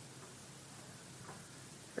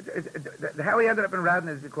 how he ended up in Radin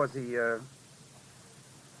is because he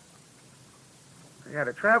had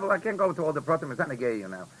to travel. I can't go into all the pratim. It's not negay, you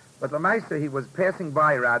know. But Lamaisa, he was passing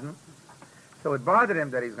by Radin, so it bothered him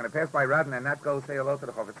that he's going to pass by Radin and not go say hello to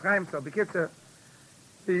the Chofetz Chaim. So Bekitzer,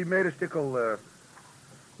 he made a shtickle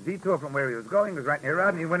detour from where he was going. He was right near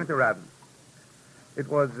Radin. He went into Radin. It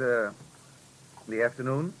was the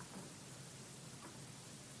afternoon,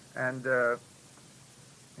 and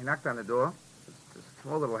he knocked on the door. It's a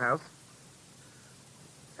small little house,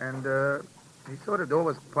 and he saw the door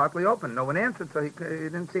was partly open. No one answered, so he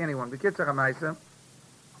didn't see anyone. Bekitzer Hamaisa.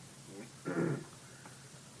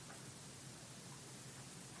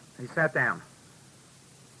 He sat down.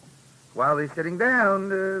 While he's sitting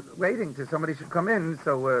down, waiting till somebody should come in,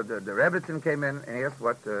 so the Rebbitzin came in and asked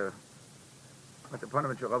what the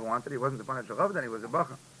Panovich Rav wanted. He wasn't the Panovich Rav, then he was a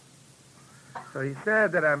Bacha. So he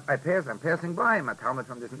said that I'm passing by him, a Talmud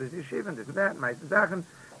from this and this yeshiva and this and that, my Sachen.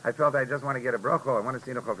 I felt I just want to get a bracha, I want to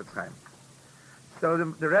see the Chofetz Chaim. So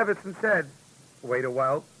the Rebbitzin said, wait a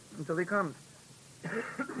while until he comes.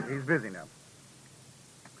 He's busy now.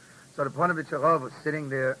 So the Ponevezh Rav was sitting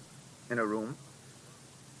there in a room,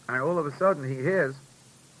 and all of a sudden he hears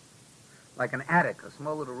like an attic, a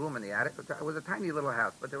small little room in the attic. It was a tiny little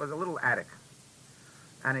house, but there was a little attic.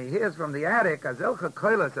 And he hears from the attic, azelcha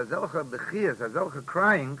koilas, azelcha bechias, azelcha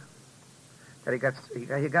crying,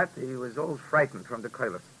 that he was all frightened from the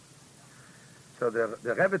koilas. So the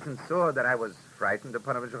Rebbetzin saw that I was frightened, the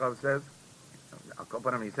Ponevezh Rav says.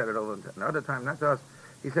 He said it over another time, not to us.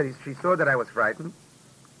 He said she saw that I was frightened,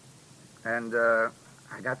 and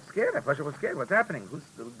I got scared. I was scared. What's happening? Who's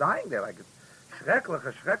dying there? Like,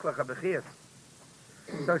 shreklecha, bechias.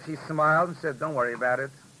 So she smiled and said, don't worry about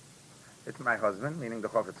it. It's my husband, meaning the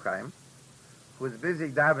Chofetz Chaim, who is busy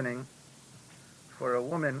davening for a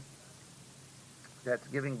woman that's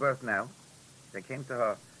giving birth now. They came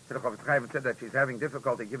to the Chofetz Chaim and said that she's having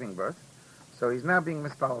difficulty giving birth, so he's now being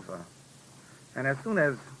mispal for her. And as soon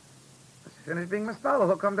as she finished being mispal,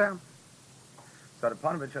 he'll come down. So the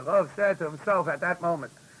Ponevezh Rav said to himself at that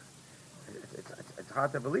moment, it's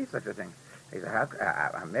hard to believe such a thing. He said,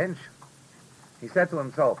 a mensch. He said to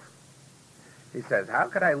himself, he says, how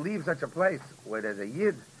could I leave such a place where there's a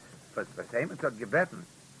Yid for Emetzot Gebeten?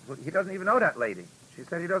 He doesn't even know that lady. She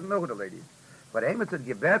said he doesn't know who the lady is. But Emetzot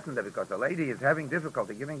Gebeten, that because the lady is having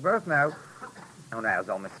difficulty giving birth now, and I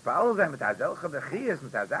soll mispal sein, mit azelcha bechias,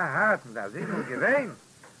 mit azah hart, mit azigul gewein.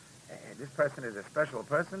 This person is a special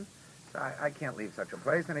person, so I can't leave such a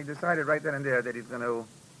place. And he decided right then and there that he's going to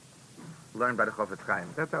learn by the Chofetz Chaim.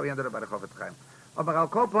 That's how he ended up by the Chofetz Chaim. Aber al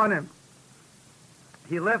kol ponim,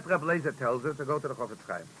 he left Reb Leizer Telzer to go to the Chofetz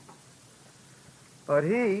Chaim. But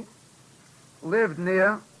he lived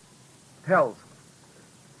near Telz,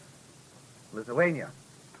 Lithuania.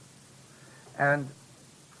 And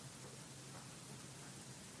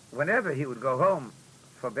whenever he would go home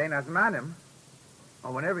for Bein Hazmanim,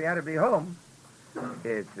 or whenever he had to be home,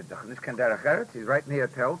 he's right near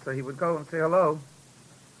Telz, so he would go and say hello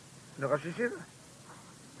to the Rosh Hashiva,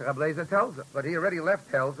 to Reb Leizer Telzer. But he already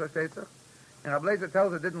left Telz, and Reb Leizer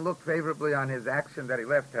Telzer didn't look favorably on his action that he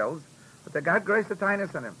left Telz, but the God graced the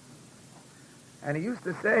tinus on him. And he used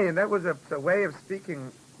to say, and that was a way of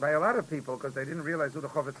speaking by a lot of people, because they didn't realize who the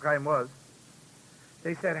Chofetz Chaim was.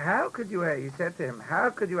 They said, he said to him, how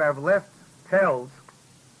could you have left Telz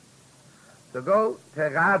to go to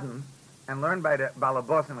Raden and learn by the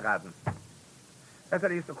Balabos in Raden? That's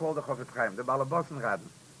what he used to call the Chofetz Chaim, the Balabos in Raden.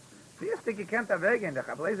 First thing you can't have again, the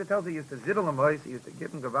Reb Leizer Telzer used to ziddle him voice, he used to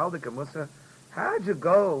give him gewaldige Musa. How'd you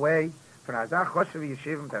go away from Azach Choshev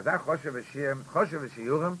Yeshivim to Azach Choshev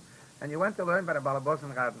Shiyurim, and you went to learn by the Balabos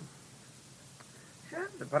in Raden? Sure.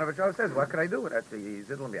 The Ponevezh Rav says, what could I do with that? He's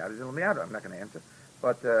ziddling me out, I'm not going to answer.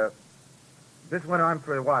 But this went on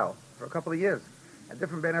for a while, for a couple of years. At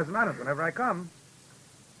different Bein Hazmanim, whenever I come,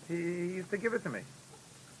 he used to give it to me.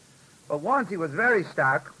 But once he was very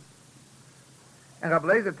stark, and Reb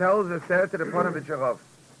Leizer Telzer said to the Ponevezh Rav,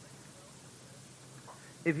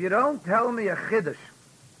 if you don't tell me a chiddush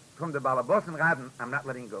from the Balabos and Raden, I'm not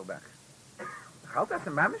letting you go back. Halt das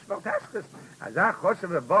in Mamish Baltashkes. Azach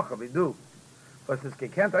Choshev Bocha, wie du. Was es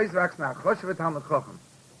gekent auswachsen nach Choshev Talmud Chochem.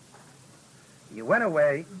 You went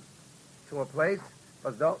away to a place,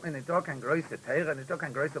 was dort in Tok and große Teire, in Tok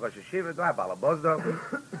and große Rosh Hashiva, da Balabos dort.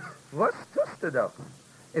 Was tust du doch?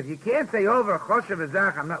 If you can't say over Choshev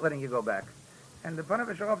Azach, I'm not letting you go back. And the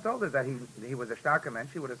Ponevezh Rav told us that he was a starker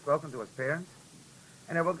mensch, he would have spoken to his parents,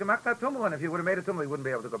 and he would have gemacht that Tummel, and if he would have made a Tummel, he wouldn't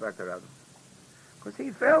be able to go back to Raden. Because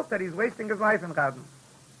he felt that he's wasting his life in Raden.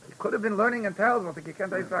 He could have been learning in Telz, but he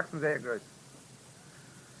can't wachsen sehr groß.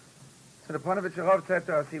 So the Ponevezh Rav said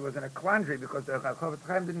to us he was in a quandary because the Chofetz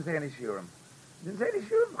Chaim didn't say any shiurim. He didn't say any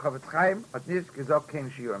shiurim. The Chofetz Chaim hat nicht gesagt kein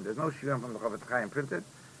shiurim. There's no shiurim from the Chofetz Chaim printed.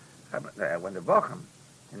 When the Bochum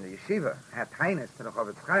in the yeshiva had tainus to the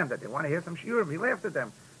Chofetz Chaim that they want to hear some shiurim, he laughed at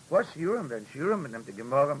them. What shiurim? Then shiurim mit dem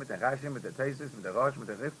Gemara, mit der Rashi, mit der Teisus, mit der Rosh, mit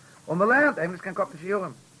der Rif. Man lernt, Englisch kein Kopf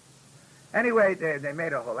shiurim. Anyway, they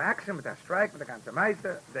made a whole action with a strike, with the ganze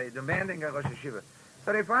Meister, they demanding a Rosh Hashiva.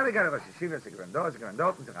 So they finally got a Rosh Hashiva, sie gewinnen dort, sie gewinnen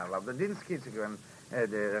dort, sie gewinnen Labdinski, sie gewinnen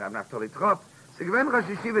Rav Naftali Trop. Sie gewinnen Rosh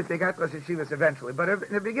Hashivas, they got Rosh Hashivas eventually, but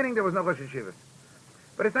in the beginning there was no Rosh Hashivas.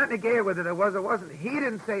 But it's not negaya whether there was or wasn't. He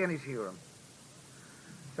didn't say any shiurim.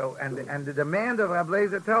 So, and the demand of Reb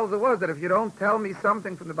Leizer Telzer was that if you don't tell me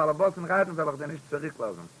something from the Balabos and Raden, will ich then nicht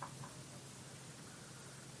zurücklassen.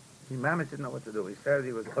 He mamish didn't know what to do. He said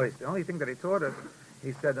he was oist. The only thing that he taught us,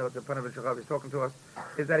 he said, the Ponevezh Rav is talking to us,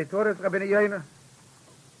 is that he taught us Rabbeinu Yoina.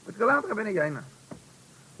 It's gelernt Rabbeinu Yoina.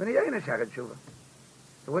 Rabbeinu Yoina shared tshuva.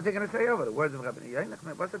 So what's he going to say over the words of Rabbeinu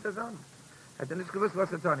Yoina? What's it on? I didn't gewusst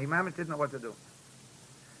what's it on. He mamish didn't know what to do.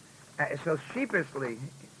 So sheepishly,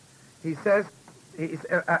 he says,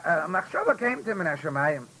 Machshava came to him in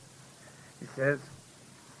Hashemayim. He says,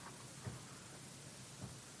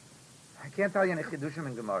 I can't tell you any chidushim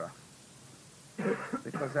in Gemara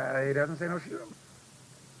because he doesn't say no shiurim.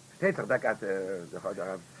 Tetzach, that got the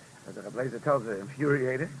Rebbe tells him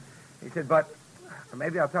infuriated. He said, but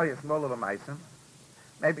maybe I'll tell you a small little ma'asim.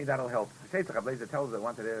 Maybe that'll help. Tetzach, Rebbe tells him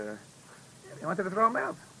he wanted to throw him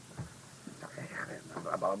out.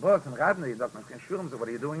 Aber Boss and Radner, he sagt, man kann shurim, so what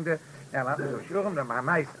are you doing there? Ja, lass mich so shurim, dann mach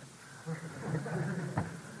ma'asim.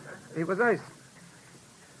 He was nice.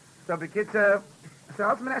 So the kids, so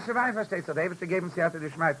als man Eshavai versteht, so David gave him Siyata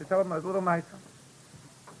D'Shmai to tell him a little ma'asim.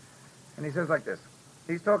 And he says like this.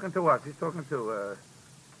 He's talking to us. He's talking to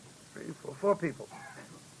four people.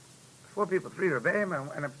 Four people, three Rebbeim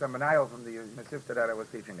and some Menayel from the sister that I was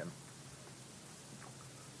teaching him.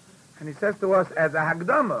 And he says to us as a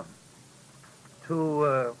Hagdama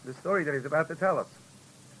to the story that he's about to tell us.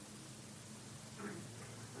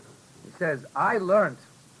 He says, I learned,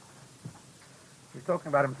 he's talking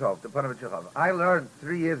about himself, the Panovich Rav. I learned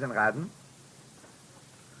 3 years in Radin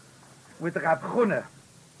with Rab Chune,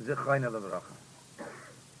 Zichroina Levracha.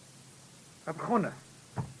 Rab Chune.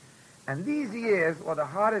 And these years were the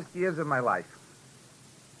hardest years of my life.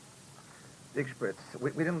 Big spritz.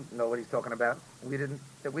 We didn't know what he's talking about. We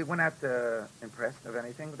were not impressed of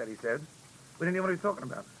anything that he said. We didn't know what he was talking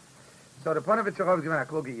about. So the Panovich Rav is given a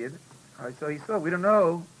klug yid. So he saw, we don't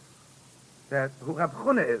know that who Rab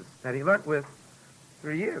Chune is, that he learned with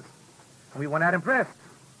 3 years. And we were not impressed.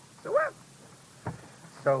 So what?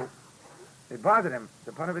 So it bothered him.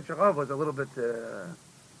 The Panovich Rav was a little bit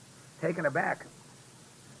taken aback.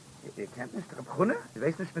 You can't Mr. Rab Chune? You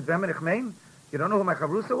weiß nicht mit wem ich mein? You don't know who my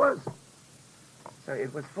Chavrusa was? So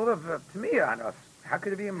it was full of Tamiya on us. How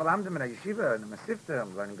could it be in Malamdim in a yeshiva, in a Masifta,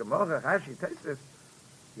 learning Gemara, Rashi, Taisus?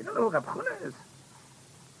 You don't know who Rab Chune is.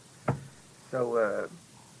 So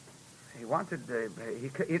he wanted,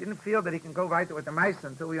 he didn't feel that he can go right with the Maisa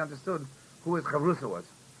until he understood who his Chavrusa was.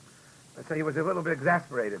 So he was a little bit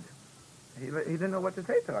exasperated. He didn't know what to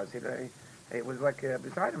say to us. He was like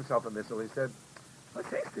beside himself a bit, so he said, what's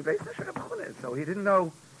hasty? So he didn't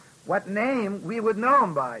know what name we would know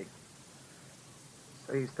him by.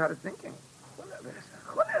 So he started thinking, he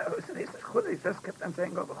just kept on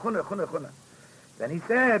saying, Chune. Then he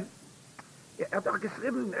said, hat doch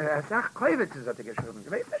geschrieben, sagt Koivitz hat geschrieben.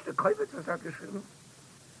 Weißt du, der Koivitz hat geschrieben?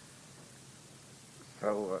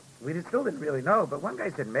 So we still didn't really know, but one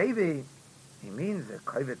guy said, maybe he means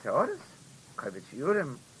Koivitz Teoris, Koivitz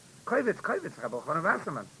Yurim, Koivitz, Rabbi Chone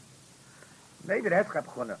Wasserman. Maybe that's Rab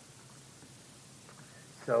Chune.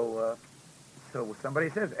 So somebody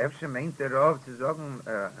says, Efshe meint der Rav zu sagen,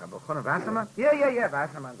 Rabbi Chone Wasserman? Yeah,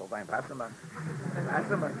 Wasserman, go by Wasserman.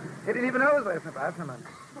 He didn't even know his last name, Wasserman.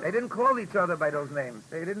 They didn't call each other by those names.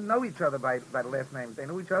 They didn't know each other by the last names. They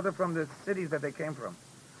knew each other from the cities that they came from.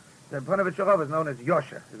 The Panovich Rav was known as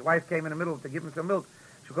Yosha. His wife came in the middle to give him some milk.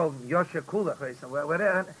 She called him Yosha Kula.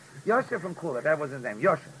 Yosha from Kula, that was his name.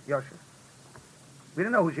 Yosha. We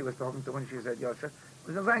didn't know who she was talking to when she said Yosha. It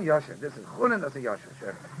was a line Yosha. This is Chunin, that's a Yosha,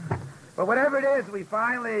 sure. But whatever it is, we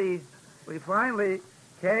finally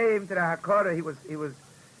came to the Hakara. He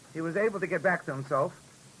was able to get back to himself.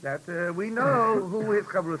 That we know who his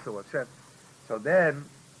Chavrusa was. Sure. So then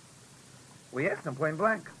we asked him point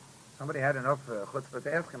blank. Somebody had enough chutzpah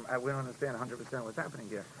to ask him. We don't understand 100% what's happening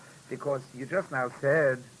here, because you just now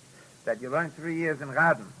said that you learned 3 years in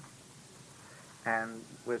Radin. And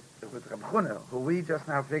with Rab Chune, who we just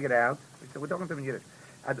now figured out, we said, we're talking to him in Yiddish,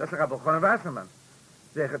 das ist Rab Chune Wasserman,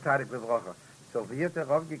 Zecher Tarik Levrocha. So für Yitte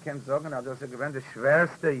Rav gekannt sagen, das ist gewähnt die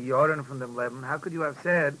schwerste Jahren von dem Leben. How could you have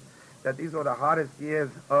said that these were the hardest years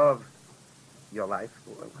of your life?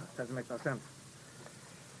 Well, it doesn't make no sense.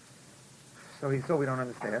 So he saw we don't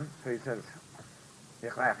understand. So he says,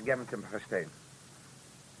 ich gebe zum Verstehen.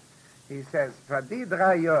 He says, for die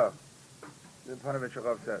 3 Jahre, the Panovich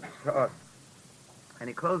Rav said, to us, and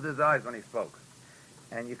he closed his eyes when he spoke.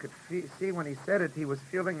 And you could see when he said it, he was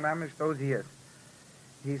feeling mamish those years.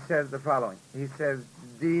 He says the following. He says,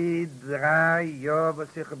 Die 3 Jahre,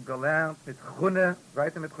 was ich hab gelernt, mit Chune,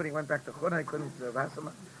 weiter mit Chune, he went back to Chune, he couldn't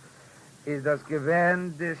Wasserman, ist das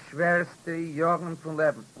gewähnt die schwerste Jahren vom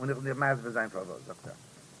Leben. Und ich nicht mehr für sein Verwurz, sagt er.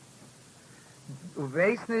 Du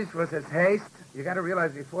weißt nicht, was es heißt. You got to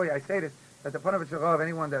realize before I say this, that the Panovich Rav,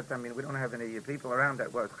 anyone that, we don't have any people around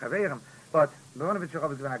that was Chaverim, but the Panovich Rav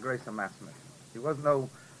was given a grace of Masman. He was no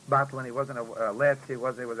Batlin, he wasn't a Letz, he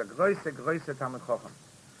was a groise Talmud Chochem.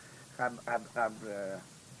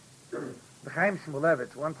 The Chaim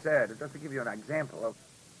Shmulevitz once said, just to give you an example of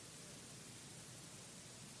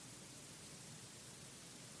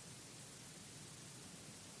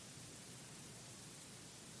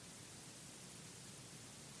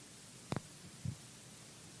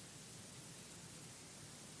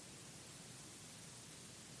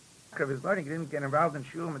of his learning. He didn't get involved in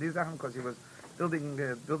shul and these Sachen because he was building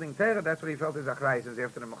Torah. That's what he felt his achrayis is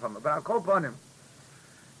after the Muhammad. But I'll call upon him.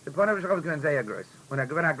 The point of the Shachar was going to say a grace. When I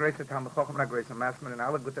give a grace to Talmud Chochem, a grace to Masman, and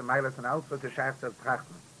all the good Meilas and all the Shachs of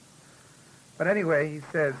Trachten. But anyway, he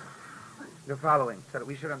says the following, so that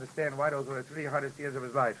we should understand why those were the 3 hardest years of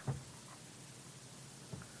his life.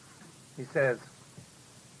 He says,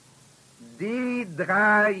 Die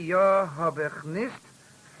 3 Jahre habe ich nicht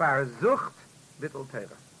versucht Bittul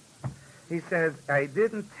Torah. He says, I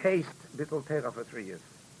didn't taste Bittul Torah for 3 years.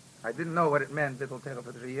 I didn't know what it meant, Bittul Torah,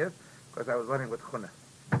 for 3 years, because I was learning with Chunah.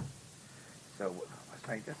 So, what's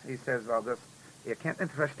like this? He says, well, this, you can't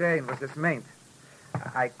verstehen what this meant.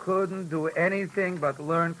 I couldn't do anything but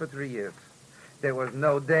learn for 3 years. There was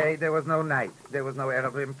no day, there was no night. There was no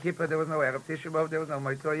Erev Yom Kippur, there was no Erev Tisha B'Av, there was no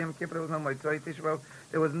Motzei Yom Kippur, there was no Motzei Tisha B'Av.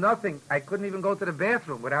 There was nothing. I couldn't even go to the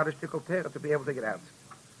bathroom without a shtickle Torah to be able to get out.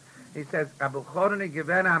 He says, Abu Chorani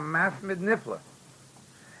given a masmid nifla.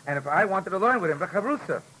 And if I wanted to learn with him,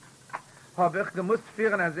 v'chavrusa, hab ich gemusst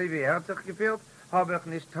führen, als wie sich gefühlt, hab ich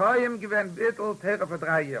nicht heuem given Bittul Torah für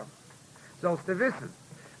 3 Jahre. Sollst du wissen,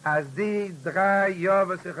 als die 3 Jahre,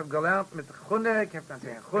 was ich habe gelernt mit Chunah, ich habe dann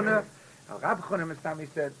gesagt, Chunah, Rab Chunah, he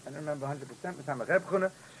said, I don't remember 100%, Rab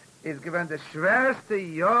Chunah, is given the schwerste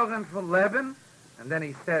Jahren von Leben, and then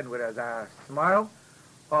he said with a smile,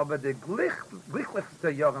 aber the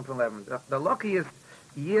glücklichste Jahren von Leben, the luckiest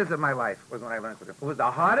years of my life was when I learned with him. It was the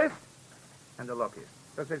hardest and the luckiest.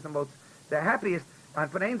 So say some most, the happiest, and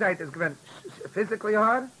von einer Seite is given physically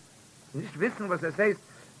hard, nicht wissen, was heißt,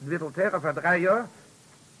 Bittul Torah für 3 Jahre,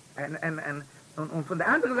 und von der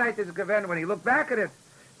anderen Seite ist es given, when he looked back at it,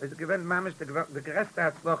 is given mamish the gereste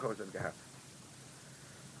Hatzlocha was it gehabt.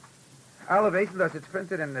 Alle wissen that it's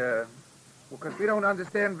printed in because we don't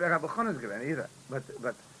understand where Rabbi Chon is given either. But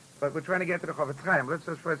we're trying to get to the Chofetz Chaim. Let's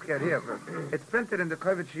just first get here first. It's printed in the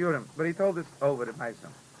Kovetz Shiurim, but he told us over the Maisa.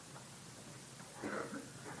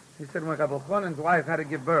 He said when Rabbi Chon's wife had to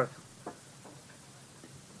give birth, so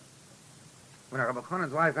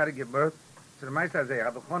the Maisa says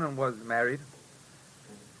Rabbi Chon was married,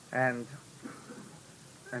 and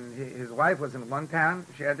his wife was in one town.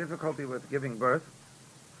 She had difficulty with giving birth.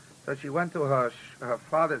 So she went to her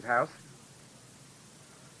father's house,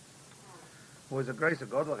 who was a grace of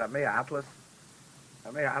Godel, Rameya Atlas.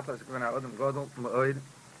 Rameya Atlas,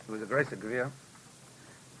 who was a grace of Gvir.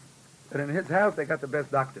 But in his house, they got the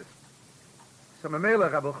best doctors. So Mamela,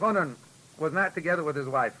 Rabbi Chonon, was not together with his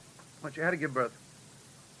wife when she had to give birth.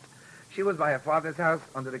 She was by her father's house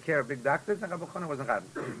under the care of big doctors, and Rabbi Chonon was in Radin.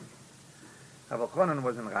 Rabbi Chonon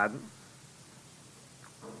was in Radin.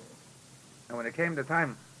 And when it came the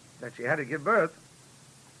time that she had to give birth,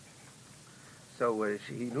 so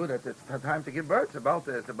he knew that it's her time to give birth.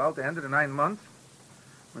 It's about the end of the 9 months.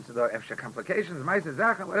 When there are extra complications, meise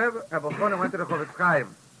Sachen, whatever, Rabbi Chonon went to the Chofetz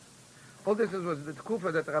Chaim. All this was the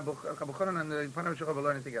Kufa that Rabbi Chonon and the Panam were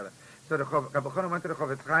learning together. So Rabbi Chonon went to the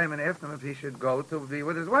Chofetz Chaim and asked him if he should go to be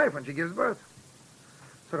with his wife when she gives birth.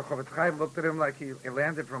 So the Chofetz Chaim looked at him like he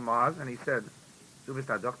landed from Mars, and he said, "Du bist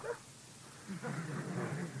a doctor?"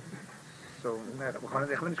 So Rabbi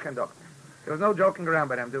Chonon, ich bin nicht kein doctor. There was no joking around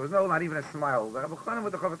by them. There was not even a smile. The Rabbi Chonon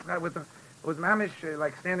with the Chofetz Chaim, it was mamish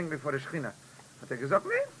like standing before the Shechina. Hat gesagt,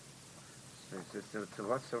 me? So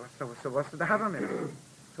what's the Havamina?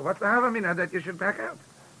 So what's the Havamina that you should back out?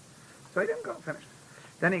 So he didn't go, finished.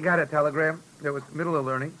 Then he got a telegram, there was middle of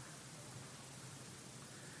learning,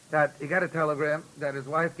 that he got a telegram that his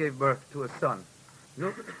wife gave birth to a son.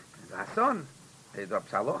 A son. He had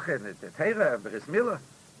Psaloche, the Teira, Bris Miller.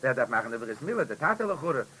 They had that machen, the Bris Miller, the Tate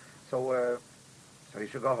Lechura. So he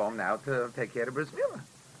should go home now to take care of Bris Miller.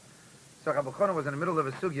 So Rabbi Chonon was in the middle of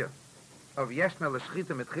a sugya of Yeshna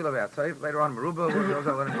L'Shchita Mitchila Ve'atzayif. Later on, Meruba, those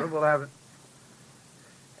are learning Meruba will have it.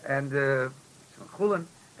 And Chulin.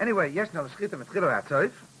 Anyway, Yeshna L'Shchita Mitchila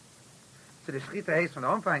Ve'atzayif. So the Shchita is from the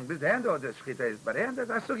Umfang bis the end, or the Shchita is by the end. There's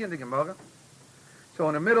a sugya in the Gemara. So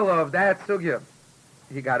in the middle of that sugya,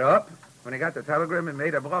 he got up. When he got the telegram, and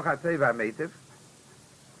made a bracha teva meitiv.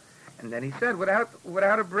 And then he said,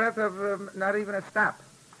 without a breath of not even a stop.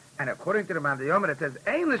 And according to the Man Yomer, it says,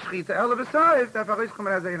 "Ein l'shchita el v'sayif tafarish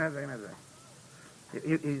kumer hazeh hazeh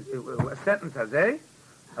hazeh." A sentence hazeh,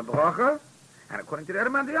 a bracha, and according to the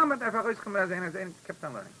other Man Yomer, tafarish kumer hazeh hazeh. And he kept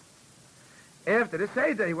on learning. After the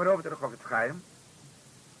Seder, he went over to the Chofetz Chaim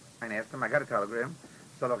and asked him, I got a telegram,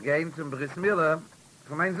 soll ich gehen zum Bris Miller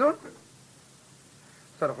für meinen Sohn?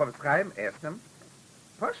 So the Chofetz Chaim asked him,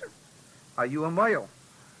 Pasha, are you a moil?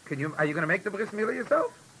 Are you going to make the Bris Miller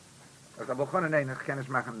yourself? I said, Rabbi Chonon, nein, ich kann nicht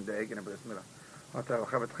machen die eigene Bris Miller. Hat der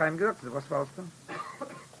Chofetz Chaim gesagt, was fallst du?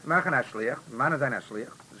 Machen ein Schliach, Mann ist ein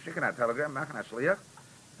Schliach, schicken ein Telegram, machen ein Schliach,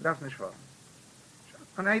 Darfst nicht vor.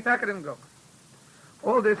 Und I didn't go.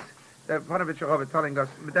 All this, the Hosmada BTorah telling us,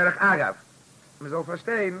 mit derich Agav. Man soll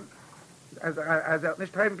verstehen, als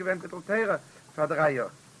nicht treiben gewinnt mit Teira vor 3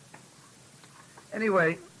 Jahren.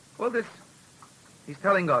 Anyway, all this, he's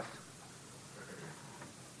telling us.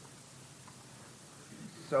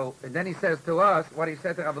 So, and then he says to us what he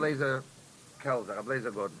said to Rabbi Eliezer Kelzer, Rabbi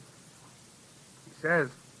Eliezer Gordon. He says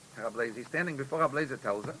to Rabbi Eliezer, he's standing before Rabbi Eliezer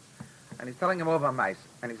Kelzer, and he's telling him over a mice,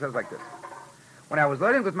 and he says like this. When I was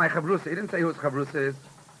learning with my Chavrusa, he didn't say who his Chavrusa is.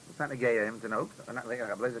 It's not negaya him to know.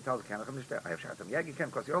 Rabbi Eliezer tells him, I have shot him. Yeah, you can,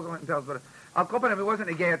 because he also went and tells, but I'll call him, it wasn't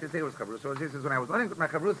negaya to say it was Chavrusa. So he says, when I was learning with my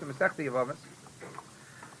Chavrusa, Mesechta Yevamis,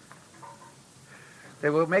 they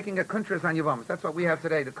were making a kuntras on Yevamis. That's what we have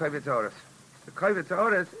today, the Kovetz Oros. The Kovetz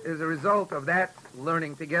Oros is a result of that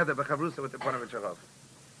learning together, b'chavrusa with the Hosmada BTorah.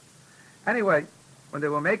 Anyway, when they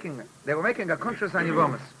were making a kuntras on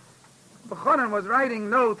Yevamis. B'chonan was writing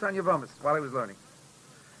notes on Yevamis while he was learning.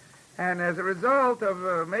 And as a result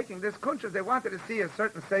of making this kuntras, they wanted to see a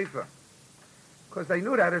certain sefer. Because they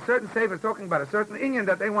knew that a certain sefer is talking about a certain inyan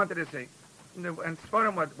that they wanted to see. And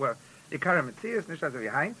Sforim were Ikarim Metzias, Nishaz of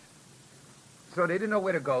Yehain. So they didn't know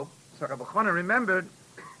where to go. So Rabbi Chonan remembered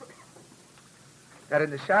that in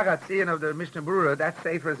the Sharat Tzion of the Mishnah Berurah, that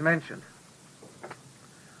sefer is mentioned.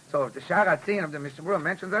 So if the Sharat Tzion of the Mishnah Berurah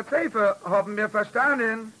mentions that sefer, haben wir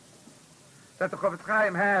verstanden that the Chofetz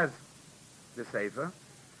Chaim has the sefer.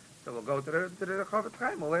 So we'll go to the Chofetz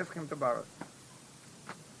Chaim, we'll ask him to borrow it.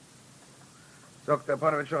 So the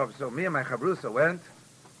Hosmada BTorah, so me and my Chavrusa went,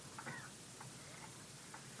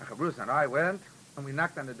 my Chavrusa and I went, and we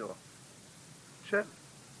knocked on the door. Sure.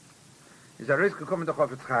 He's a risk to come to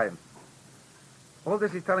Chofetz Chaim. All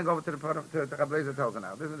this he's telling over to the Rabbi Eliezer tells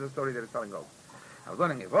now. This is the story that he's telling over. I was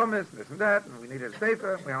learning Yevamis, this and that, and we needed a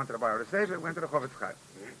sefer. We wanted to borrow the sefer. We went to the Chofetz Chaim.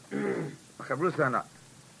 Chavrusa and I.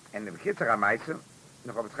 And the Kitzur HaMaisa,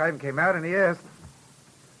 the Chofetz Chaim came out and he asked,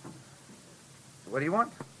 what do you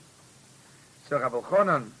want? So Rabbi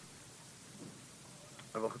Chonan,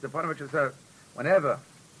 the Hosmada BTorah said, whenever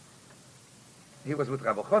he was with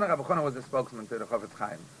Rabbi Chonan was the spokesman to the Chofetz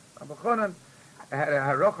Chaim. Rabbi Chonan had a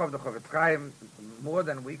haroch of the Chofetz Chaim more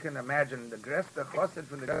than we can imagine. The Gresta Chosid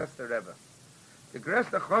from the Gresta Rebbe. The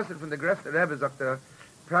Gresta Chosid from the Gresta Rebbe Dr.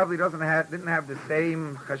 probably didn't have the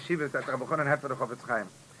same chashivas that Rabbi Chonan had for the Chofetz Chaim.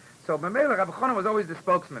 So Mamela, Rabbi Chonan was always the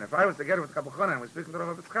spokesman. If I was together with Rabbi Chonan and was speaking to the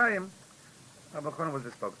Chofetz Chaim, Rabbi Chonan was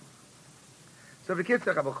the spokesman. So the kids,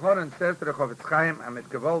 Rabbi Chonan says to the Chofetz Chaim, Amit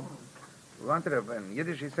Gewol, we wanted to, in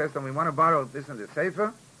Yiddish he says, and we want to borrow this in the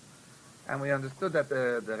Sefer. And we understood that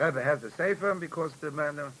the Rebbe has the Sefer because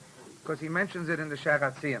he mentions it in the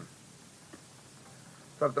Sharat Tzion.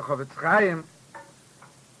 So the Chofetz Chaim,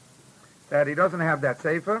 that he doesn't have that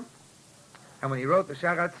Sefer, and when he wrote the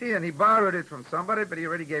Sharat Tzion, he borrowed it from somebody, but he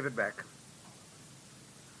already gave it back.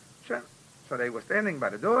 Sure. So they were standing by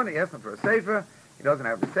the door, and he asked him for a Sefer. He doesn't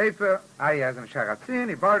have the Sefer. He has in Sharat Tzion.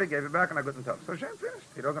 He borrowed it, gave it back, and I couldn't tell. So Shem finished.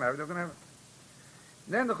 He doesn't have it.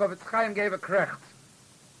 Then the Chofetz Chaim gave a krecht.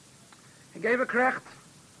 He gave a krecht.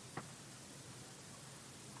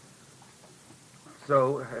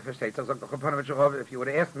 So, if you would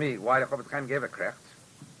have asked me why the Chofetz Chaim gave a krecht,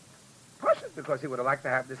 because he would have liked to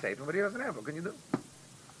have the Sefer, but he doesn't have it. What can you do?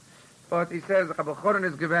 But he says, Rabbi Chonan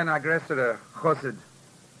is given aggressor chosid,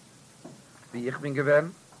 wie ich bin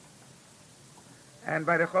given. And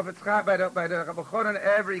by the Chofetz Chaim, by the Rabbi Chonan,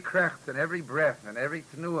 every krecht and every breath and every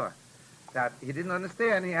tnuah that he didn't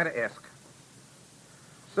understand, he had to ask.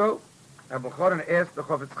 So, Rabbi Chonan asked the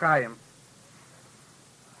Chofetz Chaim,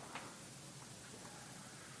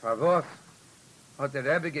 "Favos hat der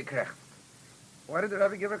Rebbe gekrecht?" Why did the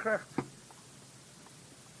Rebbe give a krecht?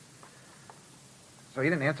 So he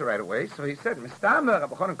didn't answer right away. So he said, "Mistama."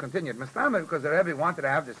 Rabbi Chonan continued, "Mistama," because the Rebbe wanted to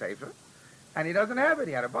have the sefer, and he doesn't have it.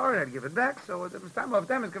 He had to borrow it, had to give it back. So the Mistama of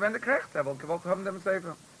them is given the krecht. I will gewollt haben dem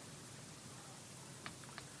sefer.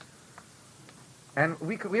 And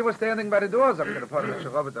we were standing by the doors up to the part of the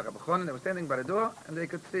Shabbat, the Rabbi Chonan. They were standing by the door, and they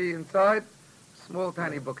could see inside a small,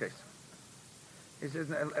 tiny bookcase. He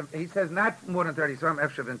says not more than 30, so I'm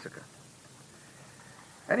F. Shavinsika.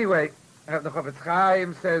 Anyway, the Chofetz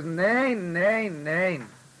Chaim says, nein.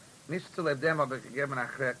 Nicht zu dem, aber gegeben a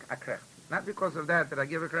krecht. Not because of that did I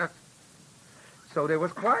give a krecht. So there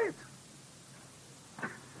was quiet.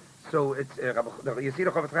 So it's, you see,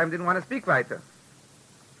 the Chofetz Chaim didn't want to speak weiter.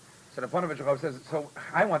 So the Hosmada BTorah says, so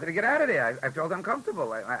I wanted to get out of there. I felt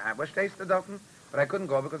uncomfortable. I was tasted often, but I couldn't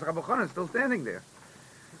go because Rabbi Chonan is still standing there.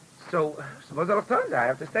 So was I I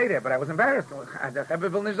have to stay there, but I was embarrassed. Rebbe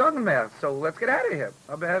will nicht sagen mehr. So let's get out of here.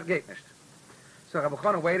 Aber geht nicht. So Rabbi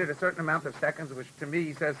Chonan waited a certain amount of seconds, which to me,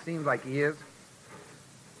 he says, seemed like years.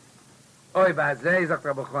 Oi, bei Zei, sagt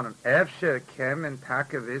Rabbi Chonon, Efscher kämen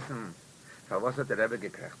Tage wissen, für was hat der Rebbe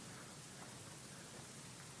gekriegt.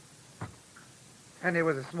 And there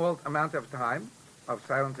was a small amount of time of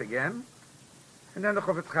silence again. And then the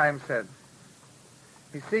Chofetz Chaim said,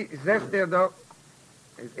 you see, he says there though,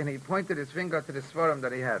 and he pointed his finger to the Svarim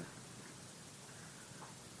that he had.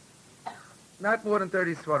 Not more than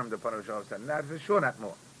 30 Svarim, the Parashah said. Not for sure, not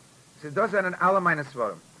more. He said, those are an alle meine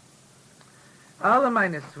Svarim. Alle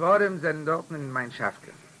meine Svarim sind dort in mein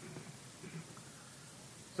Schafke.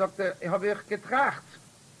 Sagt er, habe ich getracht.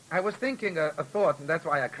 I was thinking a thought, and that's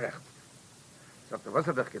why I krecht. Sagt er, was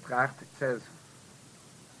habe ich getracht? It says,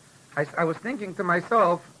 I was thinking to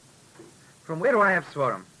myself, from where do I have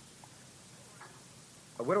Svarim?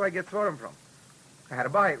 Or where do I get Svarim from? I had to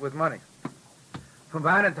buy it with money. From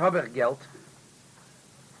wanneer habe ich Geld?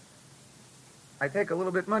 I take a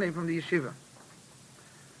little bit money from the yeshiva.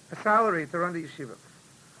 A salary to run the yeshiva.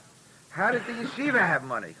 How did the yeshiva have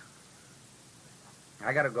money?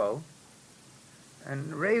 I got to go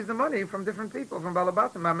and raise the money from different people, from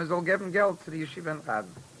Balabatim. Mamazol giving geld to the yeshiva in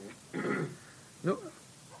Chadn. No,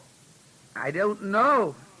 I don't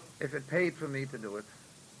know if it paid for me to do it.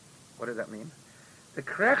 What does that mean? The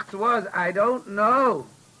krechts was, I don't know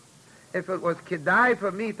if it was kedai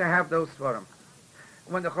for me to have those svarim.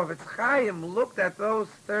 When the Chofetz Chaim looked at those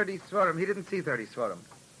 30 svarim, he didn't see 30 svarim.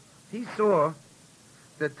 He saw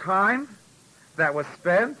the time that was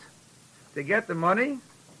spent to get the money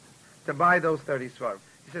to buy those 30 svarim.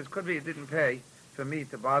 He says, could be it didn't pay for me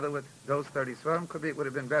to bother with those 30 svarim. Could be it would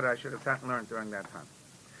have been better. I should have sat and learned during that time.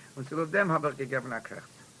 Und zu dem habe ich gegeben a krecht.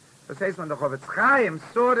 Das heißt, when the Chofetz Chaim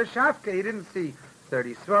saw the Shafke, he didn't see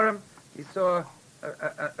 30 svarim. He saw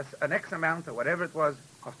an X amount or whatever it was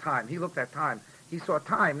of time. He looked at time. He saw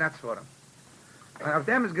time, not svarim. And of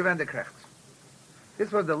them is given the krecht.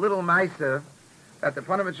 This was the little meiser that the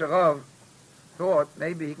Ponevezh Rav thought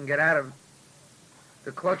maybe he can get out of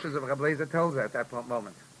the clutches of Rabbi Lezer Telzer at that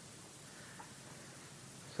moment.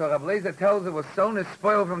 So Rabbi Lezer Telzer was so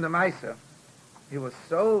spoiled from the meiser. He was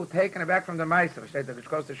so taken aback from the meiser. Which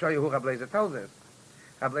goes to show you who Rabbi Lezer Telzer is.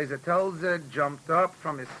 Rabbi Lezer Telzer jumped up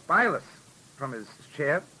from his spilus, from his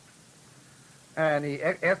chair, and he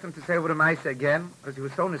asked him to say over the meiser again, because he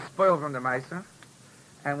was so spoiled from the meiser.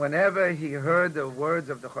 And whenever he heard the words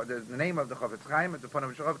of the name of the Chofetz Chaim, if the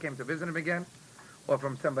Ponevezh Rav came to visit him again, or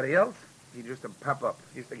from somebody else, he used to pop up.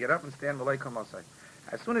 He used to get up and stand Malay Kamosai.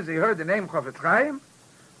 As soon as he heard the name Chofetz Chaim,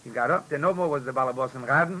 he got up. There no more was the Balabos in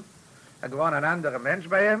Raden. Er gewann an anderer Mensch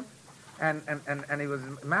bei him, and he was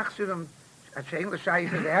machshivim. English Shai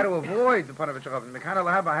said they had to avoid the Ponevezh Rav. In Mekana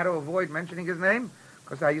Lahab, I had to avoid mentioning his name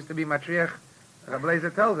because I used to be matriach. Rabbi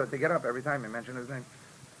Lezer tells us to get up every time he mentioned his name.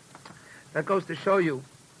 That goes to show you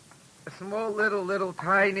a small, little,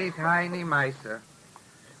 tiny meiser.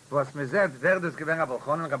 Was mir said, wer das gewesen Rabbi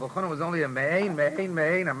Chonon. Rabbi Chonon was only a mein,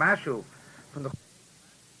 a mashu from the.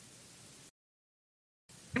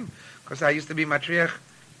 Because I used to be matriach.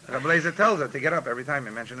 Rabbi Lezer tells us to get up every time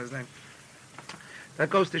he mentioned his name. That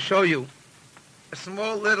goes to show you a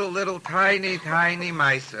small, little, tiny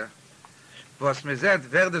meiser. Was mir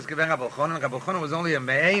said, wer das gewesen Rabbi Chonon. Rabbi Chonon was only a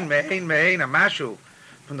mein, a mashu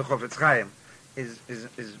from the Chofetz Chaim. Is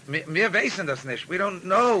mehr wissen das nicht. We don't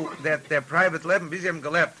know that their private Leben, bis sie haben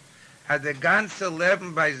gelebt, had the ganze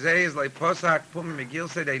Leben bei sie is like Posach, Pum, McGill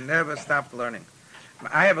said they never stopped learning.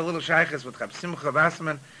 I have a little shaykhis with Rab Simcha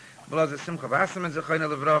Wasserman, because Simcha Wasserman, Zechoyne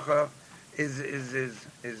Levrocha,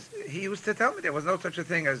 he used to tell me there was no such a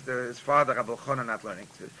thing as his father, Rabbi Chonon, not learning.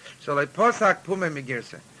 So like Posach, Pum, McGill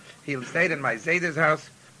said. He stayed in my Zayda's house,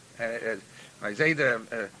 my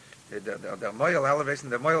Zayda, the Moil elevation,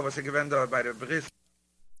 the Moil was given by the Bris.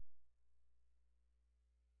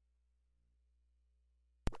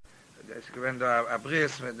 It's given a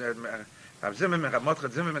Bris with Rav Zimmerman, Rav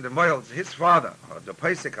Motchet Zimmerman, the Moil, his father, the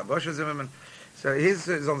Pesach, Abosha Zimmerman. So his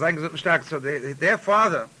is on saying so stark. So their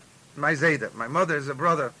father, my Zayda, my mother is a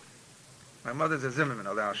brother. My mother is a Zimmerman,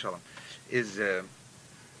 Allah Shalom. Is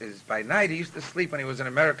by night he used to sleep when he was in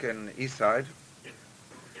America in the East Side,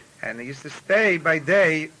 and he used to stay by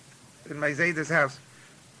day in my Zayda's house.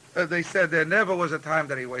 They said there never was a time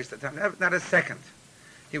that he wasted time, not a second.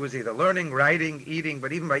 He was either learning, writing, eating,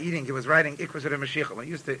 but even by eating, he was writing Ikvus and Mashiach. When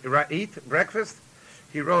he used to eat breakfast,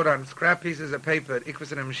 he wrote on scrap pieces of paper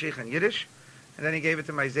Ikvus and Mashiach in Yiddish, and then he gave it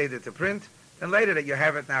to my Zayda to print. And later that you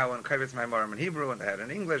have it now in Kavitz Maimorim in Hebrew, and they had it in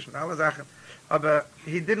English, and all Sachen. But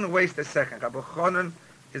he didn't waste a second. Rabbi Chonon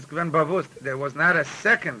is given bavust. There was not a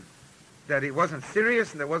second that he wasn't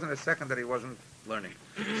serious, and there wasn't a second that he wasn't learning.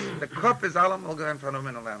 The cup is alam given from him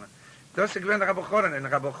in Alana. Das is given Rabbi Chonon, and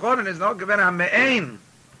Rabbi Chonon is not given a me'ein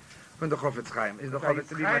from the Chofetz Chaim. Is the Chofetz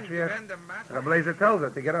Chaim, Rabbi Lezer tells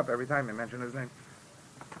us to get up every time you mention his name.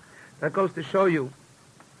 That goes to show you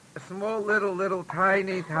a small, little,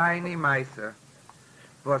 tiny Meiser.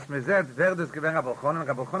 Was mir sagt, wer das gewesen Rabbi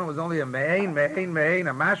Chonon was only a mein,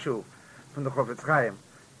 a mashu from the Chofetz Chaim.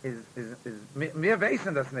 Wir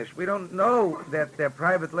wissen das nicht. We don't know that their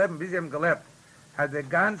private Leben, wie sie haben gelebt, had the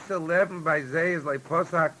ganze Leben by Zeh is like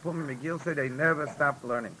Posach, Pum, McGill said they never stopped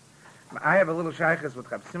learning. I have a little shaykhis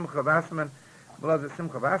with Rab Simcha Wasserman. Below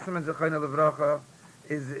Simcha Wasserman, Zechayna Levracha,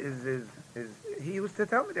 he used to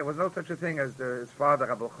tell me there was no such a thing as his father,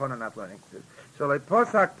 Rabbi Chonon, not learning. So like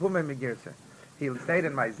Posach, Pum, McGill said. He stayed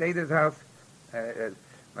in my Zayda's house.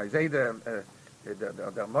 My Zayda,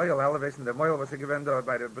 the Moyle elevation, the Moyle was given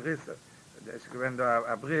by the Bris. It's given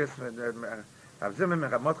a Bris, Rav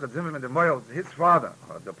Zimmerman, Rav Motchet Zimmerman, the Moyle, his father,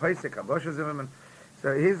 the Pesach, Abosha Zimmerman.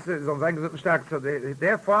 So his on sein stark. So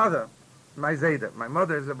their father, my Zayda, my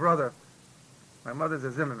mother is a brother. My mother's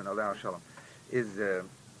a Zimmerman, Allah Shalom. Is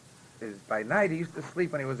by night he used to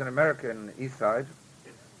sleep when he was in America in the East Side,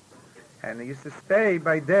 and he used to stay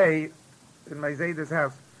by day in my Zayda's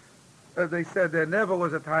house. They said there never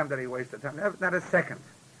was a time that he wasted time, not a second.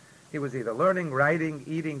 He was either learning, writing,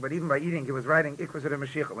 eating, but even by eating, he was writing Ikwus and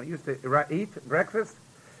Mashiach. When he used to eat breakfast,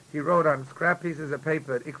 he wrote on scrap pieces of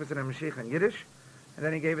paper Ikwus and Mashiach in Yiddish, and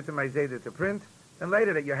then he gave it to my Zayda to print. And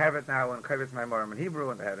later that you have it now in Chavetz Maimorim in Hebrew,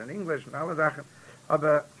 and they had it in English, and all of that.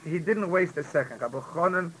 But he didn't waste a second. Rabbi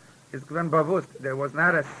Chonon is given bavust. There was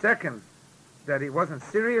not a second that he wasn't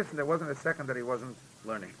serious, and there wasn't a second that he wasn't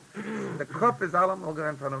learning. The cup is allem all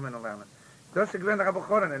given from him in the land. Das ist given Rabbi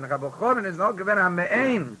Chonon, and Rabbi Chonon is not given a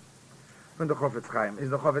me'ein from the Chofetz Chaim.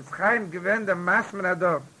 Is the Chofetz Chaim given the Masmen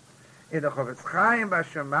Ador? In the Chofetz Chaim,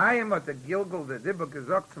 Bashamayim, hat der Gilgul, der Dibber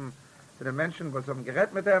gesagt zu den Menschen, was haben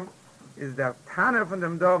gerät mit ihm, ist der Tanner von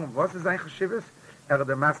dem Dor, und was ist ein Cheshivus?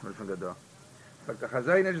 Der Masmen von der Dor. Sagt der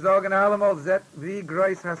Chazay nicht sagen allemal, wie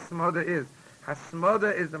groß Hosmada is.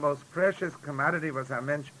 Hosmada is the most precious commodity was a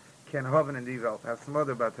Mensch can have in the world.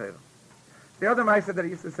 Hosmada BTorah. The other Meiser that I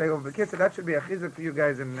used to say over the kids, so that should be a chizuk for you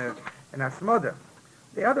guys in Hosmada.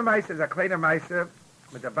 The other Meiser is a kleiner Meiser,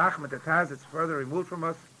 with the Bach, with the Taz, it's further removed from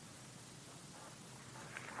us.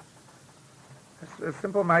 It's a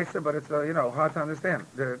simple Meiser, but it's hard to understand.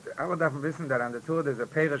 I would have listened that on the tour there's a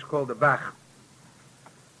parish called the Bach.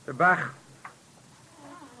 The Bach,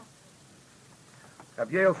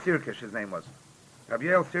 Rabbi Yael Sirkish, his name was. Rabbi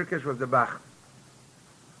Yael Sirkish was the Bach.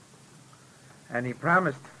 And he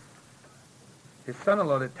promised his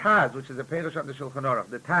son-in-law, the Taz, which is a parish of the Shulchan Aruch,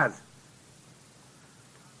 the Taz.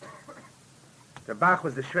 The Bach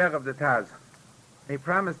was the Shver of the Taz. He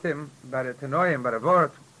promised him, by the Tanoim, by the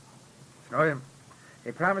Vort,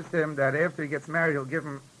 he promised him that after he gets married, he'll give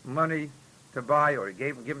him money to buy, or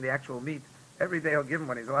give him the actual meat. Every day he'll give him,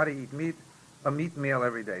 when he's allowed to eat meat, a meat meal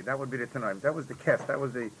every day. That would be the Tanoim. That was the Kes. That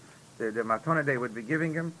was the Matona they would be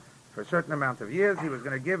giving him. For a certain amount of years, he was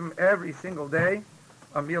going to give him every single day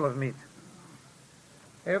a meal of meat.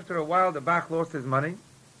 After a while, the Bach lost his money.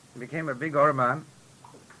 He became a big Orman.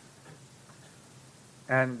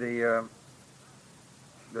 And the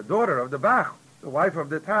daughter of the Bach, the wife of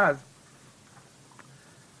the Taz,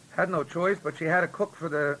 had no choice, but she had to cook for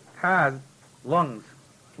the Taz lungs.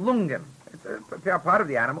 Lungen. It's a part of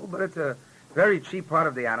the animal, but it's a very cheap part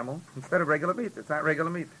of the animal instead of regular meat. It's not regular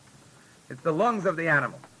meat. It's the lungs of the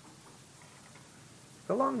animal.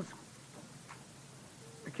 The lungs.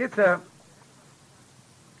 The kitzah,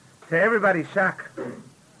 to everybody's shock,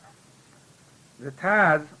 the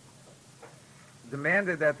Taz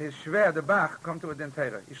demanded that his Shver, the Bach, come to a Din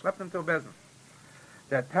Torah. He schlepped him to a Bezdin.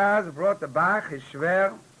 The Taz brought the Bach, his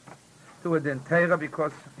Shver, to a Din Torah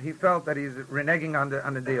because he felt that he's reneging on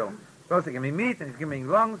the deal. He's supposed to give me meat and he's giving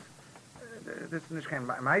me lungs. This is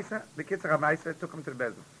not Meiser. The Kitzur Meiser took him to the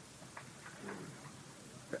Bezdin.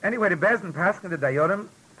 Anyway, the Bezdin paskin the Dayorim,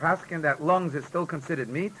 paskin that lungs is still considered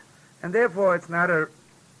meat, and therefore it's not a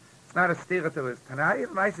stira to his Tanai.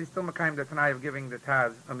 Meiser is still Mekayim the Tanai of giving the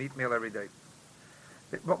Taz a meat meal every day.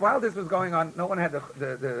 But while this was going on, no one had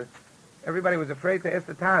everybody was afraid to ask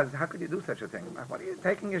the Taz, how could you do such a thing? What are you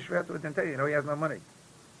taking your Shver to a Din Torah? He has no money.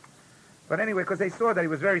 But anyway, because they saw that he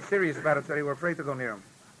was very serious about it, so they were afraid to go near him.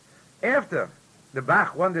 After the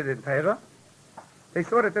Bach won the Din Torah, they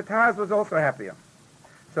saw that the Taz was also happier.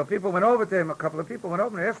 So people went over to him, a couple of people went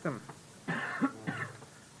over and asked him,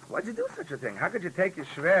 why'd you do such a thing? How could you take your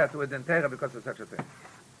Shver to a Din Torah because of such a thing?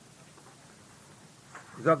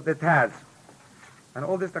 Zog the Taz. And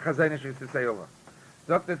all this the Chazanish used to say over.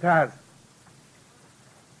 Zog the Taz.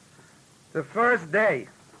 The first day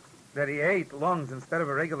that he ate lungs instead of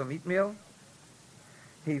a regular meat meal,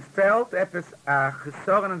 He felt etwas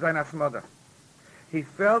chesoren in seiner Smother. He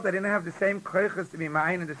felt that he didn't have the same koiches to be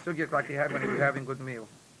mine in the sugyat like he had when he was having good meal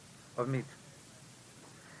of meat.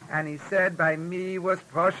 And he said, by me was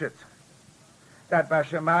poshet, that by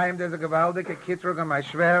Shemayim there's a gewaldige kitrug on my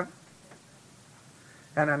shver,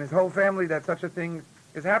 and on his whole family that such a thing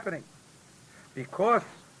is happening. Because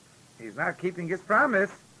he's not keeping his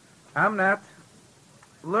promise, I'm not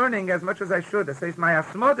learning as much as I should. It says, my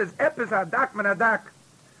asmod is epis adak man adak,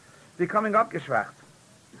 becoming abgeschwacht.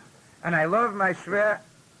 And I love my shver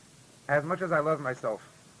as much as I love myself.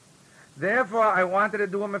 Therefore, I wanted to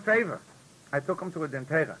do him a favor. I took him to a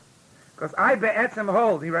dentera. Because I be'etzem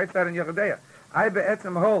hold, he writes that in Yehudeya, I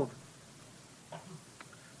be'etzem hold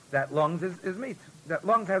that lungs is meat. That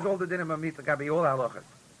lungs has all the dinim of meat, like Gabi all halachas.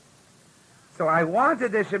 So I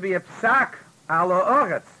wanted there should be a psak ala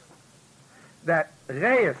oretz, that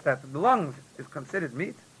reis, that lungs, is considered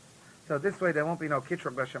meat. So this way there won't be no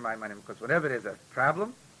kitrug b'shamayim on him, because whenever there's a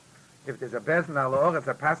problem, if there's a bezin ala oretz,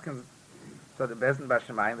 a paskin, so the bezin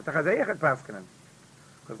b'shamayim, it's a chazayichet paskinen,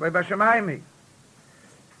 because by b'shamayim.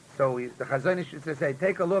 So the Chazon used to say,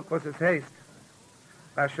 take a look, what's his haste?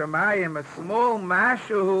 B'shamayim, a small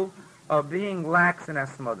mashu of being lax in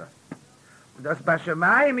Asmoda. Thus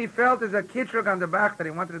B'shamayim he felt as a kitrug on the back that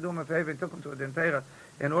he wanted to do him a favor and took him to a dentera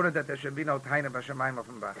in order that there should be no taina B'shamayim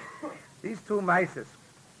from back. These two maises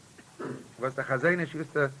was the Chazon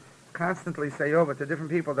used to constantly say over to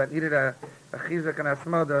different people that needed a chizuk and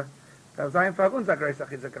Asmoda. That was ein for uns a great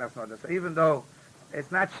chizuk and Asmoda. So even though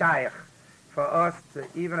it's not shaykh for us to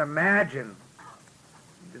even imagine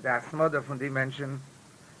the Asmoda von dimension,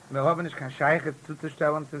 wir haben nicht kein Scheiches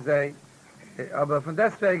zuzustellen zu sehen, aber von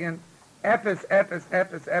deswegen, etwas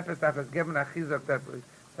darf es geben a chizuk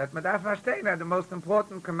that man darf verstehen that the most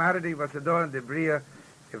important commodity was the door in the Bria,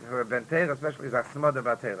 for a bentera, especially is Asmoda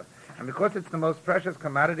BTorah. And because it's the most precious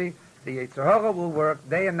commodity, the Yitzhahara will work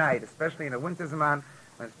day and night, especially in the winter zaman,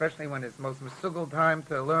 especially when it's most mesugel time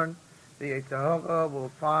to learn. The Yitzhahara will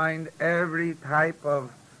find every type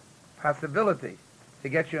of possibility to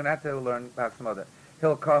get you not to learn Asmoda.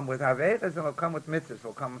 He'll come with Avedas and he'll come with mitzvahs.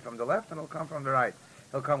 He'll come from the left and he'll come from the right.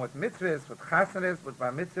 He'll come with mitzvahs, with chasanis, with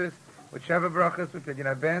bar mitzvahs, with sheva brachas, with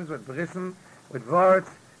pidyon bens, with brism, with vorts,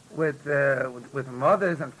 with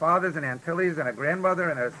mothers and fathers and antilles and a grandmother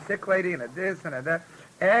and a sick lady and a this and a that.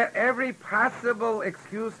 Every possible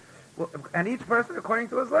excuse, and each person according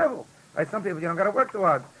to his level. Like some people, you don't got to work too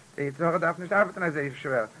hard. A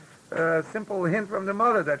simple hint from the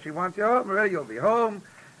mother that she wants you home, already you'll be home,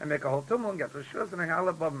 and make a whole tumult and get to shus and hang all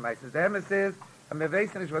above my says the emissaries and my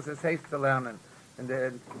vesenish was his haste to learn. And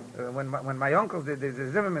then when my uncles did the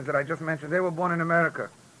Zimmermans that I just mentioned, they were born in America.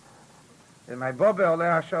 And my Bobbe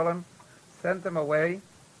Oleh HaShalom sent them away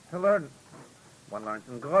to learn. One learned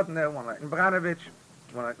in Grodner, one learned in Branovich,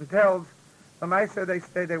 one learned in Telz. But I said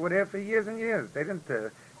they were there for years and years. They didn't.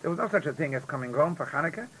 There was no such a thing as coming home for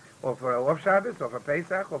Hanukkah, or for Rosh Shabbos, or for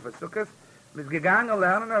Pesach, or for Sukkot. Mit gegangen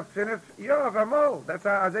lernen auf 5 Jahre vermol. That's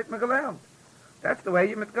how I said gelernt. That's the way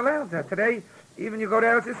you mit gelernt. Today, even you go to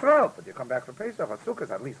Eretz Yisrael, but you come back for Pesach or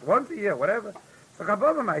Sukkot at least once a year, whatever. So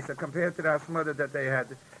Chabova Maisa compared to the Asmoda that they had,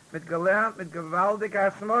 mit gelernt, mit gewaldig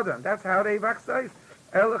Asmoda. And that's how they vaxais.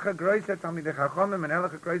 Eliche Größe Talmidei Chachomim and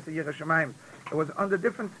Eliche Größe Yireh Shamayim. It was under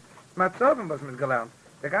different Matzovim was mit gelernt.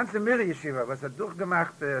 The ganze Miri Yeshiva was a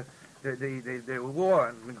durchgemacht the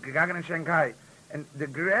war, mit gegangen in Shanghai. And the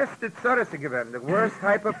größte Tzoros is given, the worst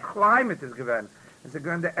type of climate is given. It's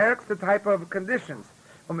given the ärgste type of conditions.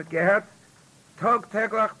 Mit gehört, Tog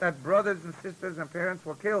Teglach, that brothers and sisters and parents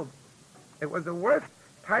were killed. It was the worst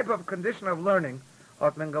type of condition of learning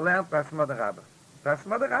of men gelernt Basmada Rabba.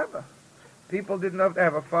 Basmada Rabba. People didn't know if they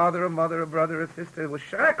have a father, a mother, a brother, a sister. It was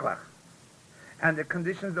schrecklich. And the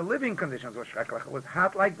conditions, the living conditions were schrecklich. It was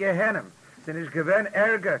hot like Gehenim. Sinish Geven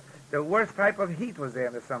Erger. The worst type of heat was there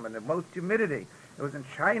in the summer, the most humidity. It was in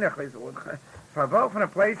China, from the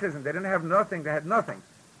places, and they didn't have nothing, they had nothing.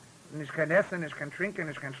 Nicht kein Essen, nicht kein Trinken,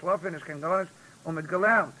 nicht kein Schlafen, nicht kein Galash, mit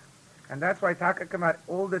gelernt. And that's why Taka came out,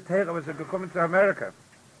 all the Teira was gekommen to America.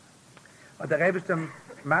 Und der Rebbe ist dem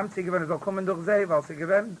Mamzi gewinnt, soll kommen durch See, weil sie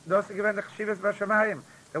gewinnt, das sie gewinnt, Chivas Vashamayim.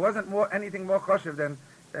 There wasn't anything more choshev than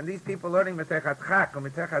these people learning Mesechat Chak, und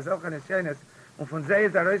Mesechat Zelchan Esyenes, und von See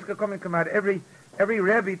ist rausgekommen, come out, every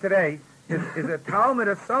Rebbe today is a Talmud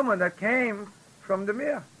of someone that came from the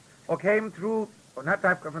Mir, or came through, or not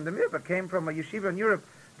from the Mir, but came from a yeshiva in Europe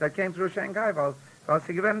that came through Shanghai, weil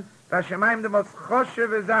sie gewinnen, dass Shemaim the most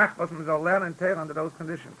choshev Zach, was man soll lernen Teir under those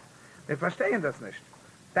conditions. They verstehen das nicht.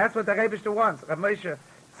 That's what the Rebbe wants. Rav Moshe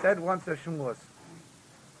said once a Shmuos,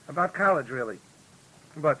 about college really,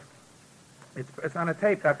 but it's on a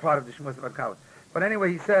tape, that part of the Shmuos about college. But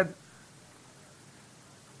anyway, he said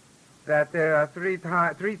that there are three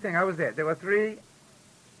things. I was there. There were three.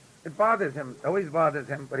 It bothers him, always bothers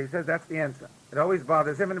him, but he says that's the answer. It always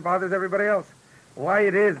bothers him and it bothers everybody else. Why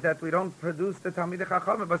it is that we don't produce the Talmidei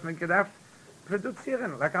Chachamim, but we could have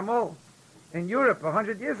produzieren, like Amol. In Europe,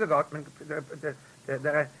 100 years ago, the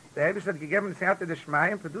Eibishter had gegeben Siyata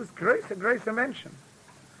D'Shmai and produced größer Menschen.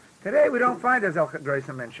 Today we don't find a solche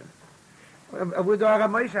größer Menschen. We do a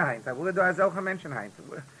Moshe Heinz, we do a solche Menschen Heinz.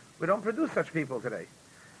 We don't produce such people today.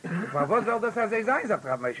 Was soll das also sein, sagt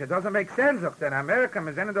Rav Moshe? It doesn't make sense, sagt in America,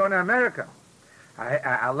 wir sind in America.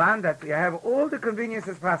 A land that we have all the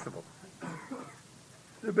conveniences possible.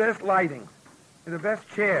 The best lighting, the best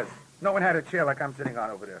chairs. No one had a chair like I'm sitting on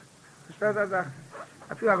over there.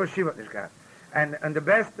 I feel like a shiva nicht gehabt. And the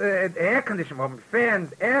best air conditioning,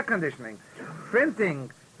 fans, air conditioning,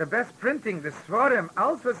 printing, the best printing, the Svarim,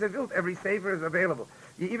 alles was wilt, every sefer is available.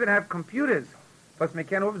 You even have computers, was man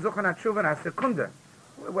kann aufsuchen an Tshuva a Sekunde,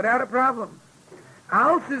 without a problem.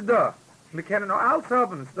 Alles is da. Wir können noch alles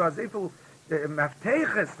haben. Da sehr viel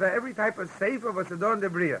Mafteches for every type of sefer was da in der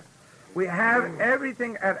Bria. We have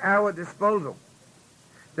everything at our disposal.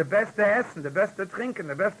 The best to essen, the best to trinken,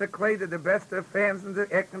 the best to kleider, the best to fans and the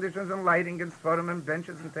air conditioners and lighting and Svarim and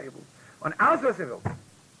benches and tables. Und alles was wilt.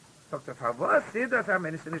 Dr. Was sieht das am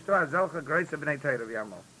Ende nicht so als solche Größe BTorah wie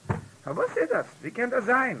einmal? Was sieht das? Wie kann das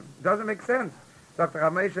sein? Doesn't make sense. Dr.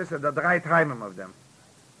 Ramesh said the drei Timim of them.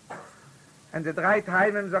 And the drei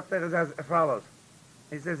Timim, sagt is as follows.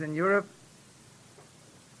 He says in Europe,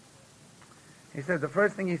 he said the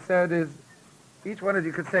first thing he said is, each one of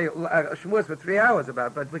you could say Shmuz for 3 hours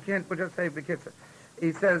about, but we'll just say Bekitzer.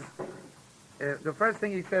 He says, the first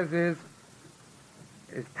thing he says is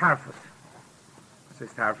Tarfus. What says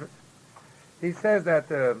Tarfus? He says that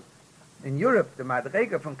in Europe, the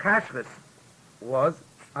Madrega from Kashrus was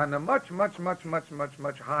on a much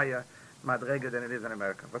higher Madrega than it is in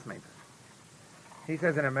America. What's made this? He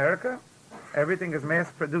says in America, everything is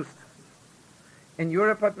mass-produced. In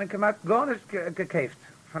Europe, hat man gar nicht gekauft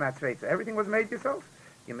von der Zweite. Everything was made yourself.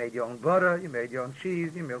 You made your own butter, you made your own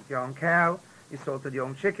cheese, you milked your own cow, you salted your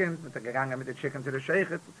own chickens, mit the chicken to the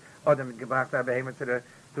sheichet, oder mitgebracht der Behemoth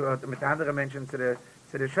mit anderen Menschen zu der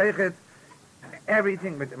sheichet.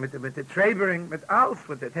 Everything, mit the trabering, mit alles,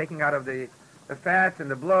 with the taking out of the fats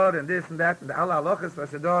and the blood and this and that, and the alle Alochas,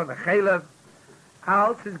 was da, the chelev,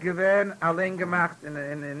 alles is given, allein gemacht in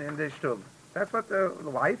the stub. That's what the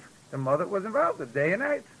wife, the mother was involved with, day and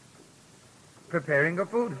night. Preparing of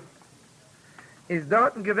food. Is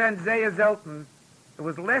dort given sehr selten. There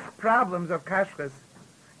was less problems of kashrus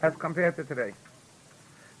as compared to today.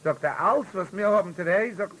 Dr. Alles, was wir haben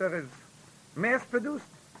today, Dr. is mass-produced.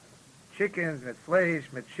 Chickens, mit Fleisch,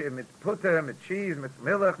 mit Butter, mit cheese, mit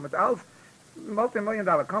Milch, mit alles.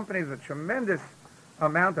 Multi-million-dollar companies with tremendous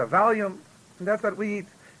amount of volume. And that's what we eat.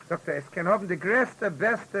 Dr. Es can haben the größte,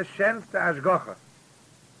 beste, schönste Ashgocha.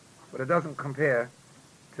 But it doesn't compare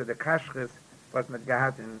to the kashrus was mit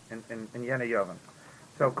gehad in jene Jahren.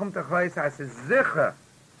 So kommt der Kreuz, als es sicher,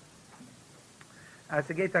 als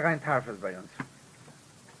geht da rein Tarfus bei uns.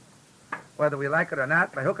 Whether we like it or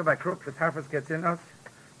not, by hook or by crook, the Tarfus gets in us.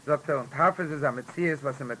 Sagt er, und Tarfus ist am Metzies,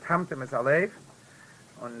 was mit Tamtem ist Alev,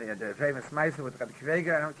 und der famous Meister with Rabbi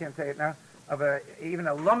Kvega, I can't say it now, aber even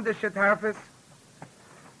a Lomdische Tarfus,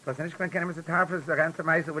 was nicht kennen, Mr. Tarfus, the ganze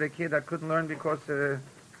Meister with a kid that couldn't learn because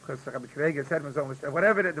Rabbi Kvega said,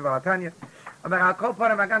 whatever it is, the Valatanya. But I'll call for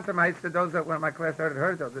him, my ganze Meister, those that when my class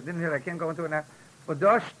heard those that didn't hear, I can't go into it now. But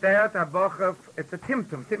those steht a boch, it's a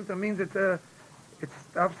timtum. Timtum means it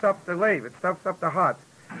stuffs up the lave, it stuffs up the heart.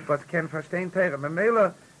 But can verstehen Teire.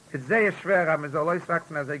 Memela, it's sehr schwer, am is always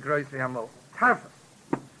wachsen as a groß wie amol. Tarfus.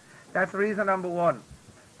 That's reason number one.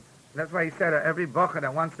 That's why he said every bocher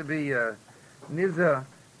that wants to be Nizar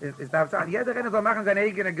is that jeder einer soll machen seine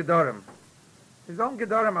eigene Gedorim. His own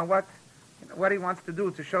Gedorim on what he wants to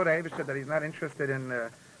do to show the Eibishter that he's not interested in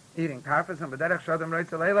eating Tarfus, and B'derech Shodem Reitz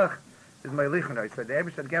Leilach is Meilichen Reitz. So the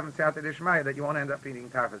Eibishter gave him Siyata D'Shmai that you won't end up eating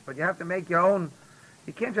Tarfus. But you have to make your own.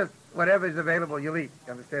 You can't just, whatever is available, you'll eat,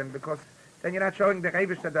 you understand? Because then you're not showing the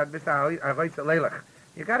Eibishter that B'sa Reitz Leilach.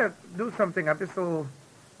 You got to do something, a bissel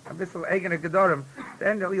eigene Gedorim,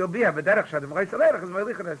 then you'll be a B'derech Shodem Reitz Leilach is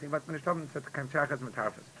Meilichen Reitz. But when it's talking to kein Schachas mit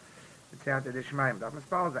Tarfus. It's Siyata D'Shmai. That must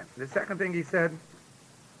follow that. The second thing he said,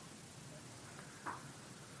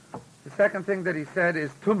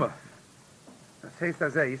 is tumah. He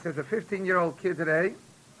says a 15-year-old kid today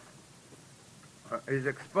is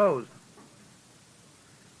exposed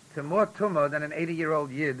to more tumah than an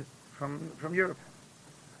 80-year-old yid from Europe.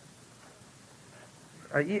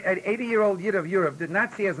 An 80-year-old yid of Europe did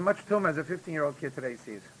not see as much tumah as a 15-year-old kid today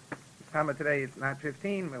sees. Tama today it's not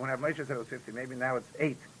 15. When Moshe said it was 15, maybe now it's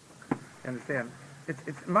 8. You understand?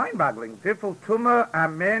 It's mind-boggling. Tiful Tuma a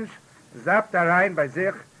Mensch zapt rein bei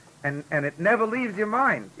sich, and it never leaves your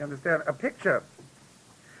mind. You understand? A picture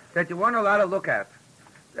that you weren't allowed to look at.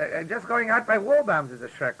 Just going out by wall bombs is a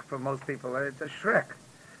Shrek for most people. It's a Shrek.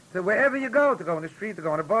 So wherever you go, to go on the street, to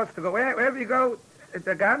go on a bus, to go wherever you go,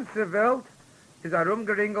 the ganze Welt is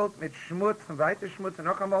herumgeringelt mit Schmutz und weiter Schmutz und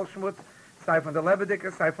noch einmal Schmutz, sei von der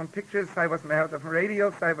Lebedicke, sei von Pictures, sei was man hört auf dem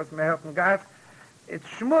Radio, sei was man hört vom Gas. It's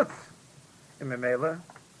Schmutz. In der Meile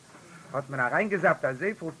hat man reingesappt, da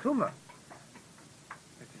sehr viel Tumme.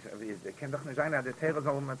 Es kann doch nicht sein, dass der Teher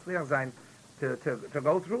soll Matzliach sein, to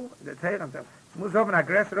go through the Teher. Es muss have an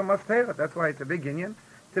aggressor und was Teher. That's why it's a big union.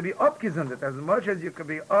 To be abgesundet, as much as you can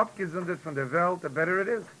be abgesundet from the Welt, the better it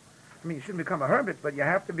is. I mean, you shouldn't become a hermit, but you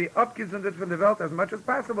have to be abgesundet from the Welt as much as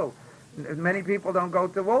possible. Many people don't go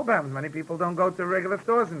to Wohlbams. Many people don't go to regular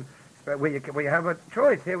stores and where you have a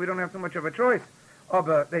choice. Here we don't have too much of a choice.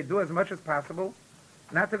 But they do as much as possible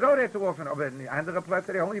not to go there too often. But in the andere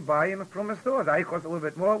Plätze, they only buy in from a store. They cost a little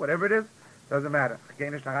bit more, whatever it is, doesn't matter. Ich gehe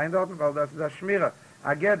nicht da rein dort, weil das ist das Schmierer.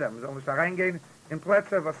 Agedam, so muss da reingehen in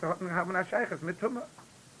Plätze, was haben a Scheiches mit Tumma.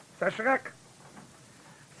 It's a Schreck.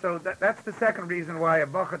 So that's the second reason why a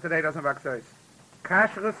Bacha today doesn't wax ice.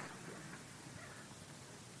 Kashrus,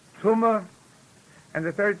 Tumma, and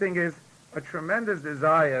the third thing is a tremendous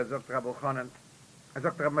desire, Dr. Rabbi Chanan,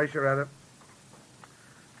 Dr. Rabbi Moshe rather,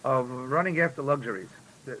 of running after luxuries.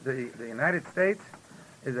 The United States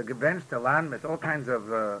is a gebenchte land with all kinds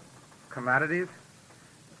of commodities,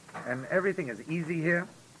 and everything is easy here.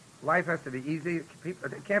 Life has to be easy.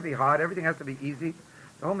 It can't be hard. Everything has to be easy.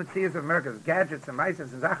 The whole Metzius of America is gadgets and mice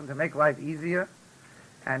and Sachen to make life easier,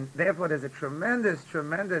 and therefore there's a tremendous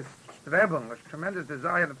strebung, a tremendous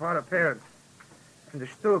desire on the part of parents in the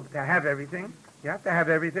shtub to have everything. You have to have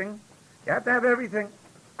everything. You have to have everything.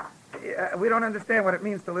 We don't understand what it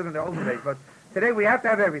means to live in the old days, but today we have to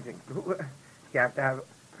have everything. You have to have,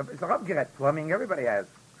 it's a plumbing, everybody has.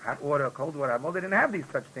 Hot water, cold water. Well, they didn't have these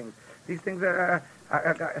such things. These things are,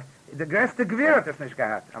 the größte Gewirr hat es nicht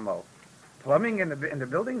gehabt, amol. Plumbing in the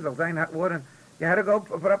buildings, all sein hot water. You had to go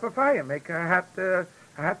put up a fire, make a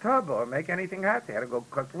hot tub, or make anything hot. You had to go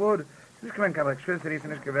cut wood. Nicht gewinnt kein electricity, es ist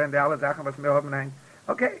nicht gewinnt, alle Sachen, was wir haben.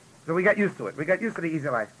 Okay, so we got used to it. We got used to the easy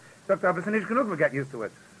life. Dr. Aber es ist nicht genug, we got used to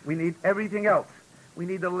it. We need everything else. We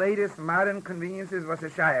need the latest modern conveniences, was a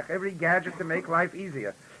shaykh. Every gadget to make life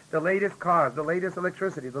easier. The latest cars, the latest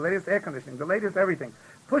electricity, the latest air conditioning, the latest everything.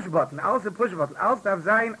 Push button, alles a push button. Alles darf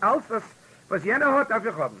sein, alles was jener hat, darf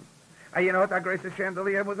ich haben. Jener hat a größer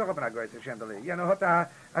Chandelier, muss auch haben a größer Chandelier. Jener hat a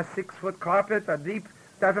 6-foot carpet, a deep,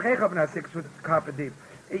 darf ich auch haben a 6-foot carpet deep.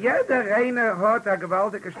 Jeder reine hat a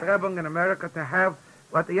gewaltige Strebung in America to have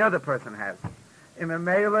what the other person has. In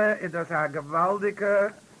Mele, it does a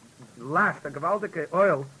gewaldige last, a gewaldige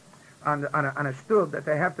oil on a stub that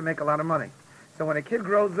they have to make a lot of money. So when a kid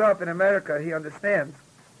grows up in America, he understands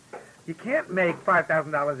you can't make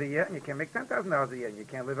 $5,000 a year, and you can't make $10,000 a year, and you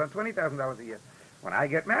can't live on $20,000 a year. When I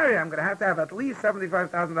get married, I'm going to have at least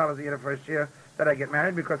 $75,000 a year the first year that I get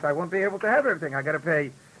married, because I won't be able to have everything. I got to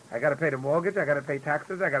pay the mortgage, I got to pay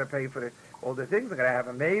taxes, I got to pay for all the things. I got to have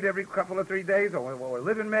a maid every couple of 3 days, or a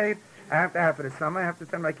living maid. I have to have for the summer. I have to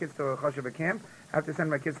send my kids to a choshev camp. I have to send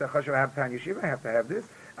my kids to a choshev half-time yeshiva. I have to have this.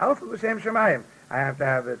 Also, the same shemayim. I have to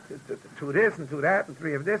have 2 this and 2 that and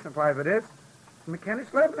 3 of this and 5 of this.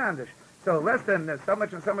 Mechanisch lebenandish. So less than so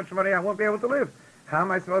much and so much money, I won't be able to live. How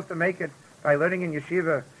am I supposed to make it by learning in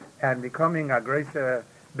yeshiva and becoming a great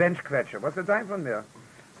bench quetscher? What's the time from there?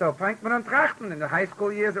 So fängt man an trachten. In the high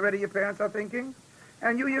school years already your parents are thinking,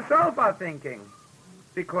 and you yourself are thinking,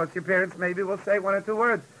 because your parents maybe will say 1 or 2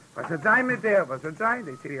 words. What's the time mit there? What's the time?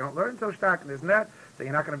 They see you don't learn so stark and this and that, so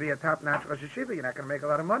you're not going to be a top-notch Rosh Yeshiva. You're not going to make a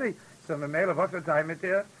lot of money. So the mail of what's the time mit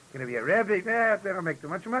there? You're going to be a rebbe. Yeah, they don't make too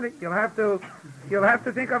much money. You'll have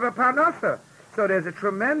to think of a parnasa. So there's a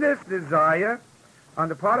tremendous desire on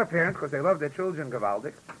the part of parents, because they love their children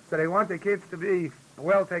gewaldig, so they want their kids to be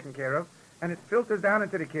well taken care of, and it filters down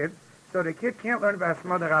into the kids, so the kid can't learn about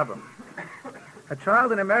Hosmada Rabbah. A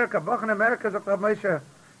child in America, Bach in America, Dr. Moshe,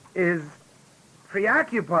 is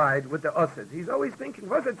preoccupied with the Ossid. He's always thinking,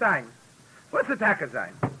 what's the time? What's the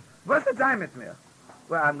Takazine? What's the time with me?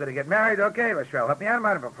 Well, I'm going to get married, okay, Rashel, help me out,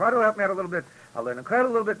 my father will help me out a little bit, I'll learn a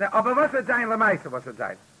little bit now. Oh, but what's the time, Lamaisa, what's the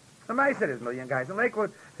time? Lamaisa, there's a million guys in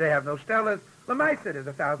Lakewood, they have no stellas. Lamaisa, there's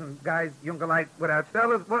 1,000 guys, younger light, without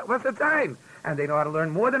stellas. What's the time? And they know how to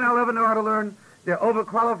learn more than I'll ever know how to learn. They're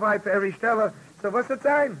overqualified for every stella. So what's the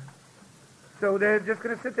time? So they're just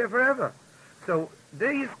going to sit there forever. So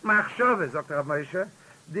these machshavas, Dr. Moshe,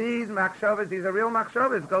 These machshavas, these are real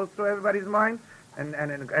machshavas, goes through everybody's mind, and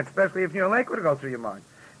especially if you're in Lakewood, it goes through your mind.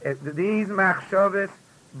 These machshavas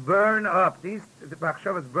burn up. These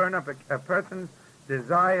machshavas burn up a person's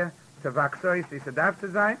desire to vaksois, to sadav to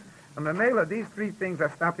zayin. And Mamela, these three things are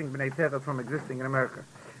stopping B'nai Terah from existing in America.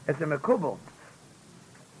 It's a mekubal.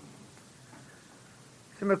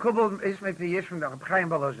 It's a mekubal ish mepi yish from the Reb Chaim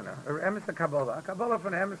Balozhner. Emes HaKabbalah. A Kabbalah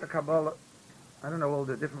from Emes HaKabbalah. I don't know all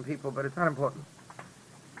the different people, but it's not important.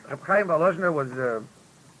 Reb Chaim Balozhner was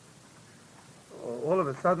all of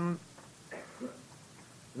a sudden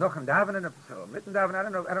noch in Davening, so mitten Davening. I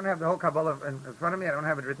don't know. I don't have the whole Kabbalah in front of me. I don't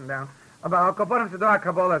have it written down. About Kabbalah Tzedakah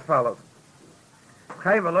Kabbalah as follows.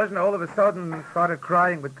 Chaim Volozhin all of a sudden started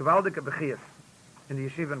crying with gewaldige bechias in the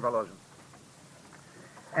yeshiva in Volozhin.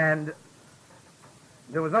 And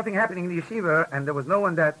there was nothing happening in the yeshiva, and there was no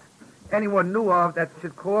one that anyone knew of that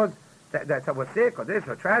should cause that was sick or this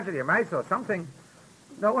or tragedy or mice or something.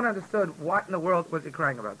 No one understood what in the world was he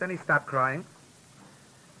crying about. Then he stopped crying,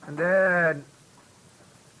 and then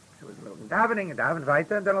he was davening and davened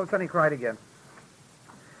weiter, and then all of a sudden he cried again.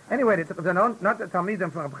 Anyway, they took not the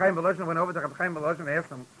Talmidim from Reb Chaim Volozhin, went over to Reb Chaim Volozhin and asked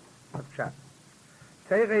him, what's chat?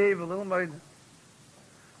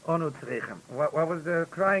 What was the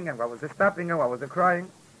crying and what was the stopping and what was the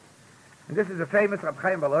crying? And this is a famous Reb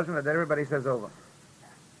Chaim Volozhin that everybody says over.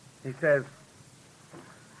 He says,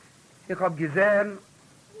 Ich hab gesehen,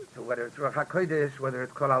 so whether it's Ruach HaKodesh, whether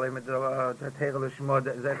it's Kol Alei Medorah, Teirah L'Shmod,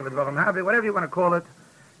 Zecher L'Dvarim Habi, whatever you want to call it,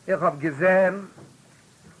 Ich hab gesehen,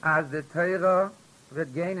 as the Teirah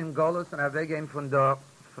wird gehen in Golus and we gehen von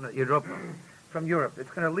Europe, from Europe. It's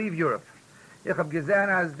going to leave Europe. Ich hab gesehen,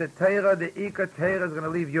 as the Teirah, the Ika Teirah is going to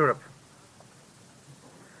leave Europe.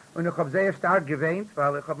 Und ich hab sehr stark geweint,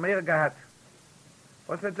 weil ich hab mehr gehabt.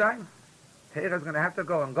 What's that saying? Teirah is going to have to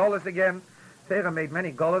go in Golus again. Teirah made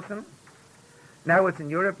many Golusen. Now it's in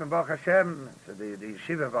Europe, and Baruch Hashem, so the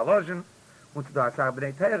Yeshiva of Volozhin, und da Asar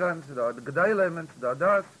B'nai Teirah, und da Gedolim, und da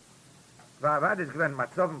das. War das gewesen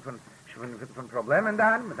Matzoven von Problemen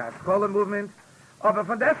dann, mit der Skola-Movement. Aber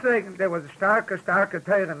von deswegen, der was starke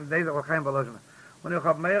Teirah in dieser Reb Chaim Volozhin. Und ich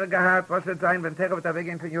hab mehr gehabt, was wird sein, wenn Teirah wird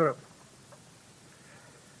weggehen von Europe.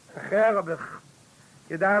 Nachher hab ich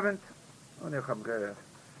gedavent, und ich hab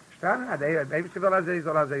gestanden, der Eibische will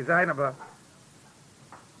er sein, aber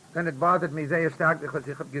then it bothered me sehr stark, because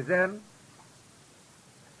ich hab gesehen,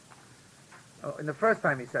 in the first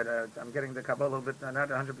time he said, I'm getting the Kabbalah a little bit, not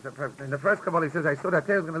 100% perfect. In the first Kabbalah he says, I saw that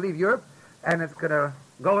Teirah is going to leave Europe, and it's going to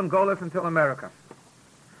go in Golus until America.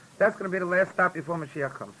 That's going to be the last stop before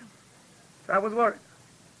Mashiach comes. So I was worried.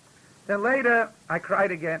 Then later, I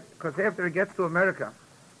cried again, because after it gets to America,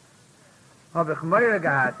 habe ich mehr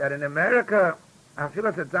gehabt, that in America, I feel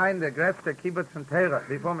it's sein der größte Kibbutz von Teirah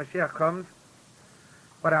before Mashiach comes,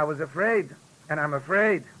 but I was afraid, and I'm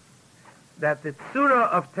afraid, that the Tzura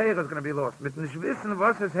of Teirah is going to be lost. Mit nicht wissen,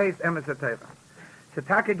 was es heißt, Emes HaTeirah. So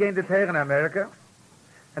Taka again the Teirah in America,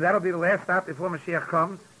 and that'll be the last stop before Mashiach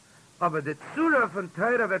comes, but the Tzura von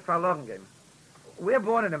Teirah wird verloren gehen. We're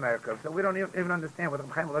born in America, so we don't even understand what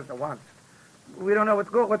Reb Chaim Volozhin wants. We don't know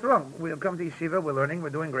what's wrong. We come to yeshiva, we're learning, we're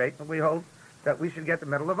doing great, and we hold that we should get the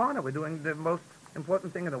Medal of Honor. We're doing the most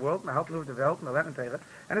important thing in the world, Mehaltel of the Welt, Mehaltel Teirah,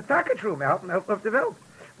 and it's Taka true, Mehaltel of the Welt.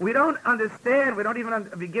 We don't understand, we don't even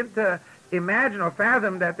begin to imagine or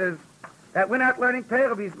fathom that we're not learning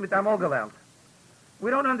Teirah mit Amol gelernt.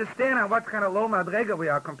 We don't understand on what kind of low madrega we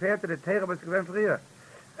are compared to the Teirah was given früher.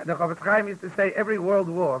 And the Chofetz Chaim used to say every world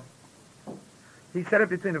war, he said it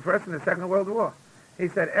between the First and the Second World War. He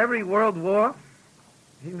said every world war,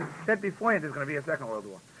 he said beforehand there's going to be a Second World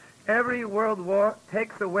War. Every world war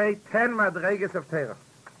takes away 10 madregas of Teirah.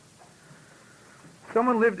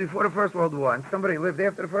 Someone lived before the First World War, and somebody lived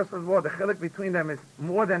after the First World War. The chiluk between them is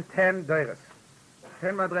more than 10 deiras.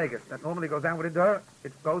 10 madregas. That normally goes down with a door.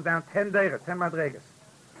 It goes down 10 deiras, 10 madregas.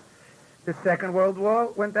 The Second World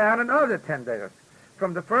War went down another 10 deiras.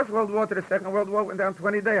 From the First World War to the Second World War went down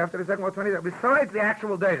 20 days. After the Second War, 20 days. Besides the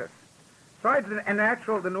actual deiras. Besides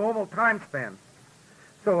the normal time span.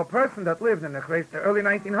 So a person that lived in the early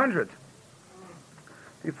 1900s,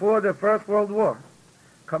 before the First World War,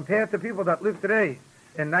 compared to people that live today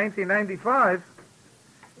in 1995,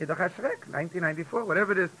 it's a hashrek, 1994,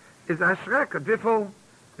 whatever it is a hashrek.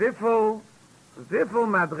 Wiffel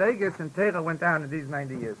madreges and Teirah went down in these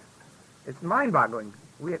 90 years. It's mind-boggling.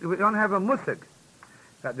 We don't have a musig.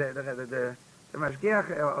 The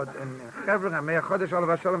Mashgiach in Chevron and Meir Chodesh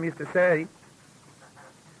Olav Shalom used to say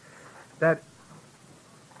that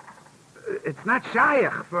it's not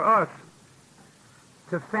shaykh for us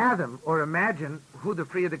to fathom or imagine who the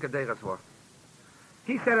Frierdiker Deiras were.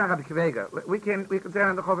 He said on Rabbi Kivega, we can say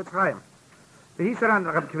on the Chofetz Chaim, He said on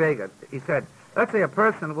Rabbi Akiva, he said, let's say a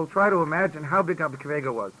person will try to imagine how big Rabbi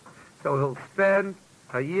Akiva was. So he'll spend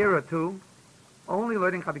a year or two only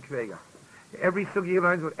learning Rabbi Akiva. Every sugi he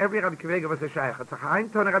learns with every Rabbi Akiva was a shaykh. It's a chaim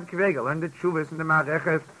ton of Rabbi Akiva. Learn the tshuvas and the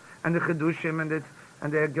mareches and the chedushim and the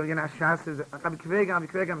Gilyan Ashas. Rabbi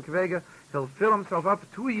Akiva. He'll fill himself up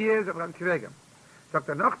 2 years of Rabbi Akiva.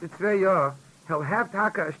 Dr. Noch the 2 years, he'll have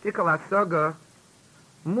taka a shtickle asaga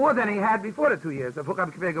more than he had before the 2 years of who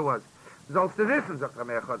Rabbi Akiva was.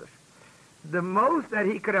 The most that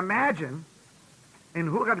he could imagine in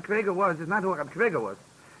who Rabbi Akiva was is not who Rabbi Akiva was.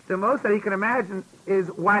 The most that he can imagine is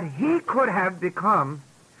what he could have become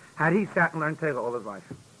had he sat and learned Torah all his life.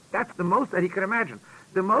 That's the most that he could imagine.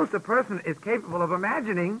 The most a person is capable of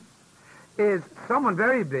imagining is someone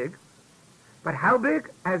very big, but how big?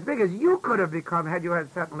 As big as you could have become had you had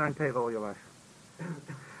sat and learned Torah all your life.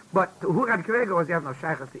 But who Rabbi Akiva was, you have no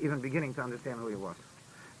shaykhs to even beginning to understand who he was.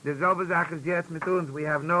 The selbe Sache ist jetzt mit uns. We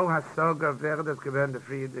have no hasoga wer das gewähnt der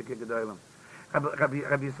Friedrike Gedolim. Rabbi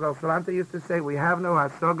Yisrael Salanta used to say, we have no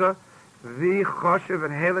hasoga wie choshev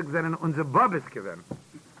and helig sind unser Babis gewähnt.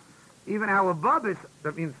 Even our Babis,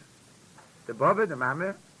 that means the Babis, the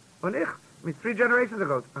Mame, und ich, mit 3 generations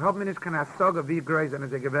ago, haben wir nicht keine hasoga wie groß sind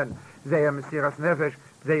sie gewähnt. Zij Mesiras Nefesh,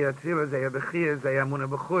 zij Tfilah, zij Bechir, zij Amunah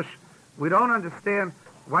Bechush. We don't understand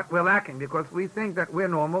what we're lacking because we think that we're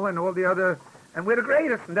normal and all the other, and we're the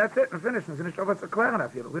greatest, and that's it, and finish. And it's over to Klarna.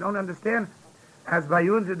 We don't understand as by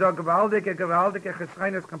uns the gewaltige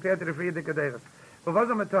Geschreines compared to the Friedrike Deres.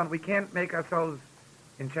 But we can't make ourselves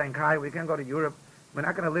in Shanghai. We can't go to Europe. We're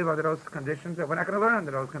not going to live under those conditions. We're not going to learn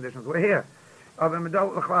under those conditions. We're here. Von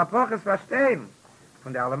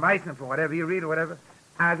der Allermeisten, from whatever you read or whatever.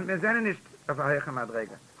 As wir sind nicht auf der Heiche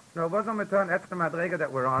Madrega. No, that's the Madrega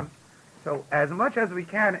that we're on. So as much as we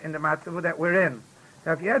can in the Matzavu that we're in,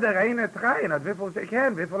 darf jeder eine traien, wie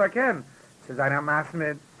viel kann. Zu seiner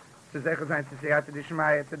Masmid, zu sicher sein, zu Siyata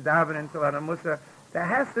Dishmaya, zu Davin, zu Lana Musa. There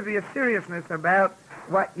has to be a seriousness about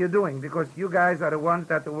what you're doing, because you guys are the ones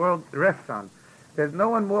that the world rests on. There's no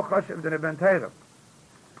one more choshev than a Ben Torah.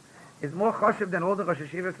 It's more choshev than all the Rosh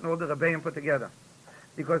Hashivas and all the Rebbeim put together.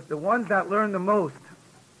 Because the ones that learn the most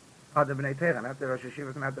are the Bnei Torah, not the Rosh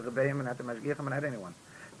Hashivas, not the Rebbeim, not the Mashgiachim, not anyone.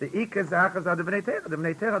 The Ikaz Zachas are the Bnei Torah. The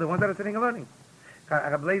Bnei Torah are the ones that are sitting and learning.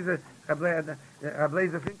 Rabbi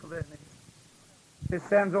Finkel, it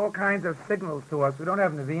sends all kinds of signals to us. We don't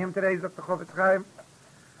have Nevi'im today, Dr. Chofetz Chaim.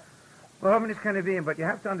 Well, how kind of Nevi'im? But you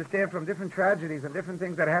have to understand from different tragedies and different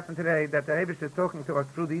things that happen today that the Rebbe is talking to us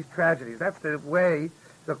through these tragedies. That's the way,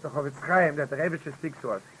 Dr. Chofetz Chaim, that the Rebbe speaks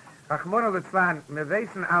to us. Achmona Litzlan,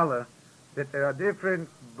 Mevesen Allah, that there are different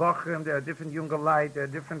Bochim, there are different Younger Light, there are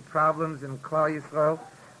different problems in Klal Yisrael,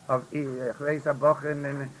 of Chreisa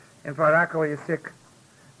Bochim, in Farak where you're sick.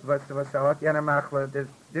 There's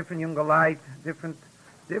different Younger Light, different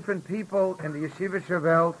people in the Yeshiva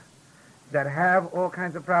Shavelt that have all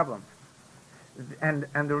kinds of problems. And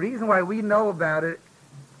the reason why we know about it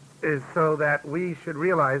is so that we should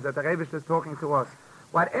realize that the Rebbe is talking to us.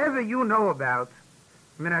 Whatever you know about,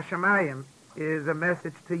 Min HaShamayim is a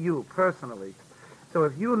message to you personally. So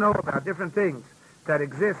if you know about different things that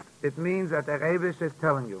exist, it means that the Rebbe is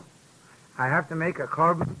telling you. I have to make a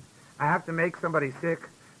korban. I have to make somebody sick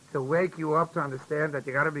to wake you up to understand that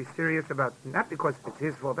you got to be serious about, not because it's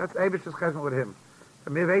his fault. That's Eibish's chesed with him.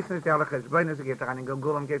 Wir wissen nicht alle Cheshbonis, geht rein in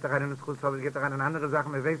Gulgulam, geht rein in Schulzov, geht rein in andere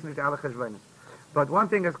Sachen, wir wissen nicht alle Cheshbonis. But one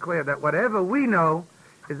thing is clear, that whatever we know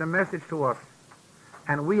is a message to us.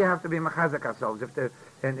 And we have to be machazek ourselves. If in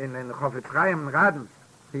Chofetz Chaim and Radin,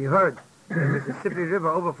 he heard the Mississippi River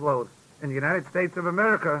overflowed in the United States of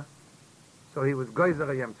America, so he was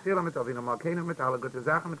Geyser Yem Tfilah mit Avinu Malkeinu mit alle gute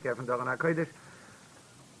Sachen mit Kefen Doran HaKodesh.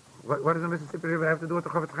 What does the Mississippi River have to do with the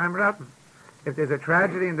Chofetz Chaim Radin? If there's a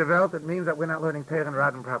tragedy in the world, it means that we're not learning Torah and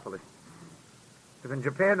Radin properly. If in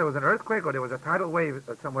Japan there was an earthquake or there was a tidal wave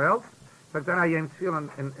somewhere else, but then I am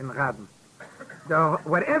feeling in Radin. So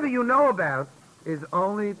whatever you know about is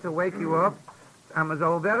only to wake you up.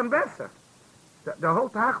 Amazol werden besser. The whole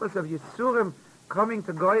tachlis of Yisurim coming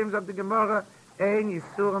to Goyim of the Gemara, ein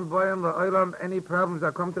Yisurim boyim la'olam, any problems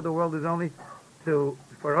that come to the world is only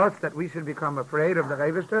for us that we should become afraid of the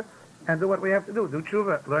Rebbe and do what we have to do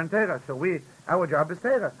tshuva, learn Torah. So our job is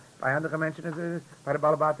Torah. By andere Menschen is bei der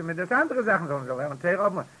Balabatim mit das andere Sachen, sollen sie lernen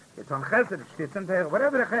Torah, it's on Chesed, it's on Torah,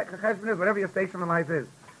 whatever the Chesed is, whatever your station in life is.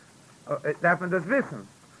 Darf man das wissen.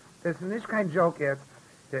 Das ist nicht kein Joke jetzt.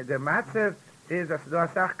 Der Matze ist, dass du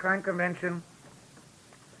hast auch kranke Menschen,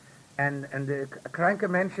 and the kranke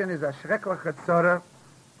Menschen is a schreckliche Tzora,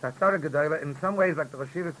 Tzora Gedoyle. In some ways, like the Rosh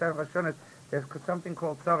Hashanah, there's something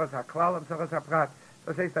called Tzoras HaKlal and Tzoras HaPrat.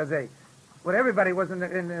 Das heißt, when everybody was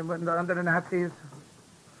under the Nazis,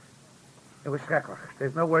 it was schrecklich.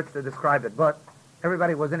 There's no words to describe it, but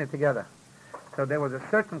everybody was in it together. So there was a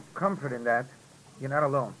certain comfort in that. You're not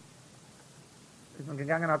alone.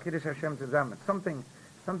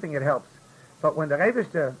 Something it helps. But when the Rebbe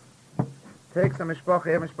takes a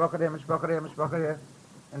mishpacha here,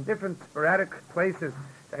 in different sporadic places,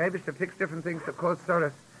 the Rebbe picks different things to cause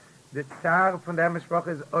sorrows. The Tsar von der Mishpacha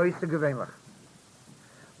is äußerst gewöhnlich.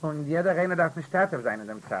 Und jeder einer darf Mishtatev sein in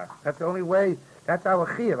dem Tsar. That's the only way, that's our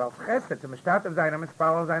chiyuv, als chesed, to Mishtatev sein, am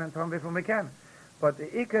Mitzpalel sein, und tun wie viel wir können. But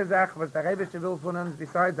the Ike Sach, was der Rebbe will von uns,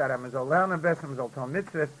 besides that, man soll lernen besser, man soll tun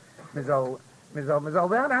mitzvahs, man soll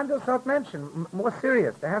lernen anders sort Menschen, more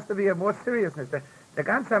serious. There has to be a more seriousness. The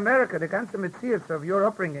ganze America, the ganze Metzius of your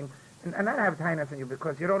upbringing, and I have kindness in you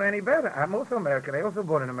because you don't know any better. I'm also American. I also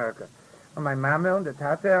born in America. And my mama and the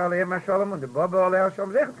Tate, Aleim HaSholem, and the Baba, Aleim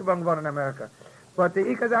HaSholem, they're born in America. But the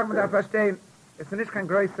Ike Sach, man darf verstehen, it's nicht kein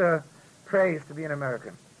größer praise to be an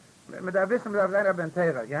American. Man darf wissen, man darf sein, aber ein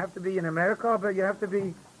Teira. You have to be in America, but you have to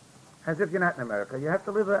be as if you're not in America. You have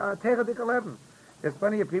to live a Teira Dik 11. There's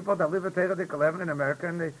plenty of people that live a Teira Dik 11 in America,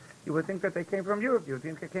 and you would think that they came from Europe. You would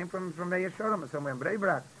think they came from Meir Sholem or somewhere in Bnei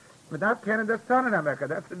Brak. But that's Canada's son in America.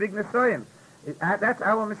 That's the big Nisoyan. That's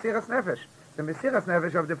our Mesiras Nefesh. The Mesiras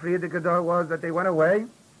Nefesh of the Friede Gedor was that they went away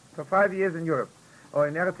for 5 years in Europe. Or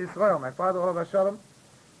in Eretz Yisrael. My father, Olav HaSholem,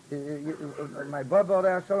 my Baba,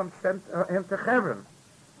 Olav HaSholem, sent him to Hebron.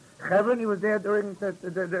 Hebron, he was there during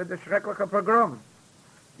the Shreklach pogrom.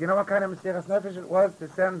 You know what kind of Mesiras Nefesh it was to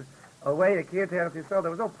send away a kid to Eretz Yisrael?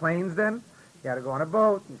 There was no planes then. You had to go on a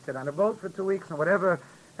boat, and sit on a boat for 2 weeks and whatever,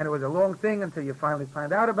 and it was a long thing until you finally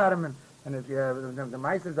find out about him, and if you the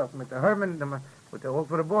mice is often with the Herman, with the all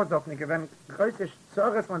for the boards, often given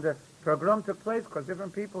Sorges when the pogrom took place, because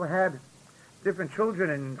different people had different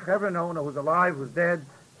children in Hebron, no one who was alive, who's dead,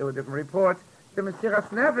 there were different reports. The Mesiras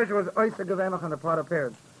Nefesh was oisa gewenach on the part of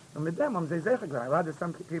parents. And with them, rather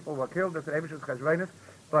some people were killed, that's the Ebesh was Cheshvenis,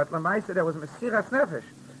 but Lamaisa there was Mesiras Nefesh.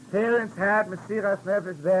 Parents had Mesiras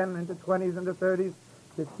Nefesh then in the 20s and the 30s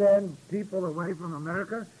to send people away from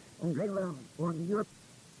America and they learned or in Europe.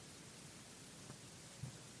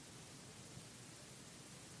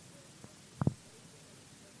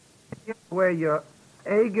 Where your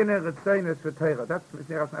eigene Retzonis for Torah, that's what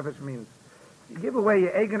Mesiras Nefesh means. You give away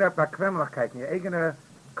your eigene Bequemlichkeit, your eigene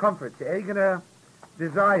comfort, your eigene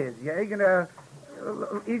desires, your eigene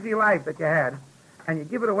easy life that you had, and you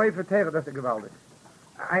give it away for Torah, that's a gewaldig.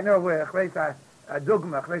 I know where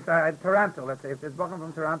Dugma, Toronto, let's say, if there's Bochum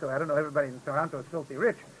from Toronto, I don't know, everybody in Toronto is filthy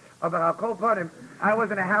rich. But I'll call upon him. I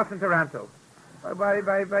was in a house in Toronto by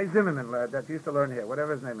Zimmerman, that used to learn here,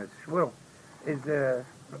 whatever his name is, Schwill, is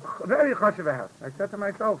very choshev a house. I said to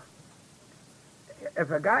myself,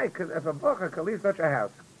 if a Bocher could leave such a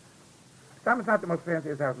house, it's not the most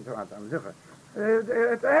fanciest house in Toronto, I'm zicher.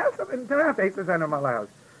 It's a house in Toronto, it's a normal house.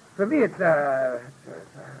 For me, it's a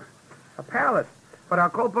palace. But I'll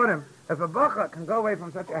call upon him, if a Bocher can go away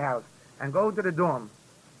from such a house and go to the dorm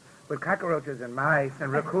with cockroaches and mice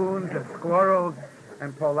and raccoons and squirrels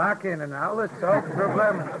and Polakin and all this sort of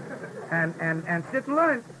problem and sit and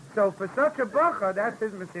learn. So for such a Bocher, that's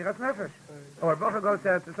his Mesiras Nefesh. Or a Bocher goes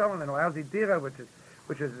to someone in a lousy dira, which is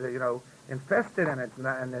infested and it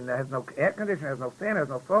has no air conditioner, has no fan, has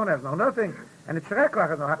no phone, has no nothing, and it's schrecklich,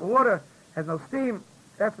 has no hot water, has no steam.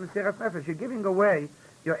 That's Mesiras Nefesh. You're giving away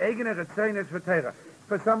your eigene Retzonis for Torah.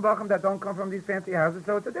 For some Bochum that don't come from these fancy houses,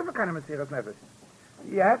 so it's a different kind of Mesiras Nefesh.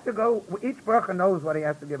 You have to go, each Bochum knows what he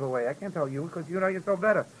has to give away. I can't tell you, because you know yourself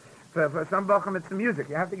better. For some Bochum, it's the music.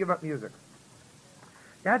 You have to give up music.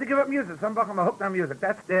 You have to give up music. Some Bochum are hooked on music.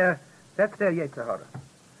 That's their Yetzer Hara.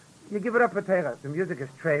 You give it up for Torah. The music is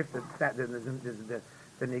treif, the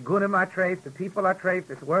nigunim are treif, the people are treif,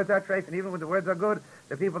 the words are treif, and even when the words are good,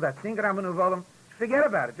 the people that sing it, forget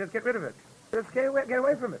about it. Just get rid of it. Just get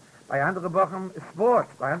away from it. By andere Bochum is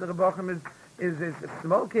sports. By andere Bochum is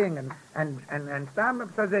smoking and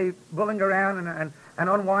stam they bulling around and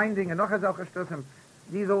unwinding and noch stuff.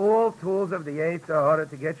 These are all tools of the Yetzer Hara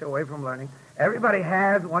to get you away from learning. Everybody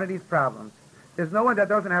has one of these problems. There's no one that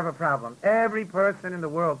doesn't have a problem. Every person in the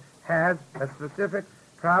world has a specific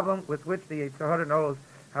problem with which the Yetzer Hara knows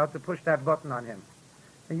how to push that button on him.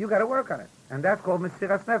 And you got to work on it. And that's called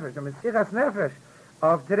Mesiras Nefesh. The Mesiras Nefesh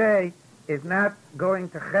of today is not going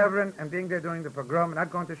to Hebron and being there during the pogrom,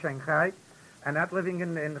 not going to Shanghai, and not living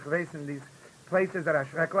in these places that are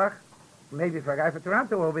schrecklich. Maybe for a guy for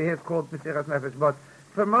Toronto over here it's called Mesiras Nefesh, but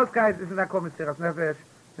for most guys this is not called Mesiras Nefesh.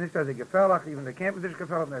 Nicht as a gefährlich, even the camp is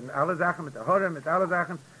gefährlich, and alle Sachen mit der Horem, mit alle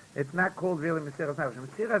Sachen, it's not called really Mesiras Nefesh.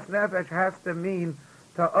 Mesiras Nefesh has to mean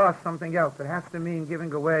to us something else. It has to mean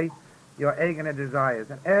giving away your eigene desires,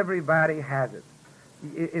 and everybody has it.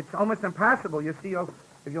 It's almost impossible. You see,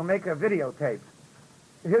 if you'll make a videotape,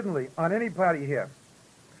 hiddenly, on any party here,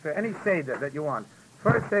 for any Seder that you want,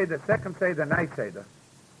 first Seder, second Seder, night Seder,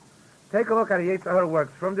 take a look at how the Yetzer Hara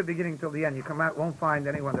works from the beginning till the end. You come out, won't find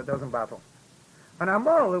anyone that doesn't battle. On our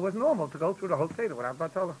moral, it was normal to go through the whole Seder without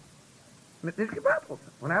Batola.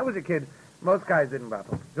 When I was a kid, most guys didn't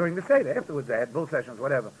battle. During the Seder, afterwards they had bull sessions,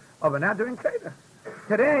 whatever. Oh, but not during Seder.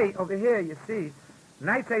 Today, over here, you see,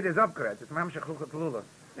 night Seder is upgrades. It's Mamshech Lucha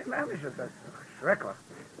Shrekla.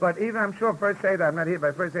 But even, I'm sure, first Seder, I'm not here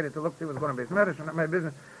by first Seder to look see what's going on in base medicine, not my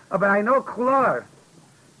business. Oh, but I know Klar.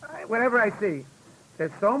 Whatever I see,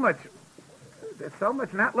 there's so much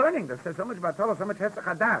not learning. There's so much Batola, so much Hesach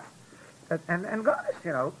Hadas. And gosh,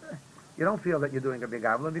 you don't feel that you're doing a big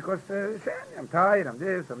avla because I'm tired, I'm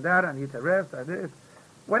this, I'm that, I need to rest, I this.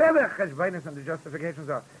 Whatever the cheshbainis and the justifications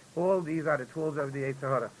are, all these are the tools of the Yetzer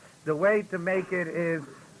Hara. The way to make it is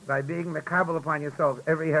by being mekabel upon yourself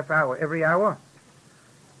every half hour, every hour.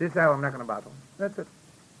 This hour I'm not going to battle. That's it.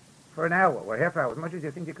 For an hour or half hour, as much as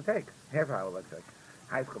you think you could take. Half hour, let's say.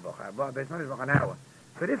 High school, an hour.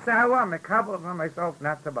 For this hour, I'm mekabel upon myself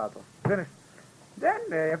not to battle. Finished. Then,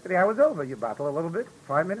 after the hour's over, you battle a little bit,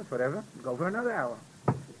 5 minutes, whatever, go for another hour.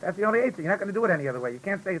 That's the only eight thing. You're not going to do it any other way. You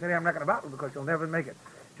can't say, today I'm not going to battle because you'll never make it.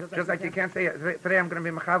 Just like you can't say, today I'm going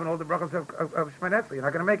to be mechav and all the brachas of Shemon Esrei. You're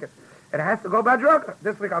not going to make it. It has to go by drachah.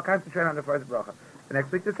 This week I'll concentrate on the first bracha. The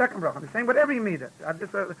next week the second bracha. The same whatever you need.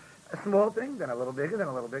 Just a small thing, then a little bigger, then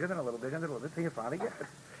a little bigger, then a little bigger, then a little bit, till you finally get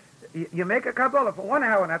it. You make a Kabbalah for 1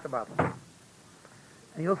 hour, not the battle.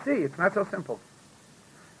 And you'll see, it's not so simple.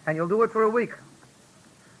 And you'll do it for a week.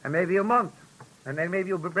 And maybe a month. And then maybe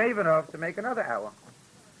you'll be brave enough to make another hour.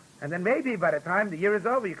 And then maybe by the time the year is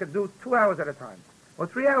over, you could do 2 hours at a time. Or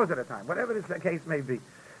 3 hours at a time, whatever the case may be.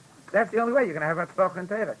 That's the only way you're going to have Hatzlach and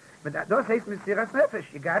Torah. But those hates Mesiras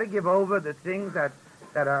Nefesh. You got to give over the things that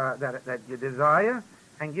you desire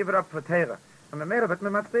and give it up for Torah. Und man mehr, wird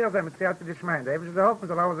man Matzteher sein, mit Ziyat zu Schmein. Der Ebensch geholfen,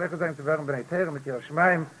 soll auch sicher sein zu werden, bei Torah, mit ihrer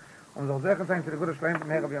Schmein, und soll sicher sein zu der gute Schleim,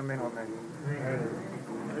 mehr wie am Menno.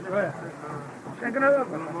 Schenken er up.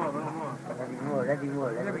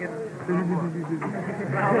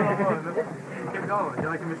 Keep going. You're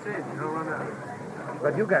like a machine. You don't run out.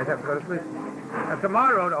 But you guys have to go to sleep. And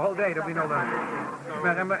tomorrow, the whole day, there'll be no learning.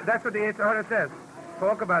 That's what the Yetzer Hara says.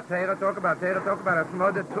 Talk about Torah, talk about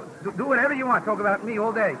Hosmada. Do whatever you want. Talk about me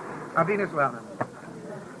all day. Abin Islamin.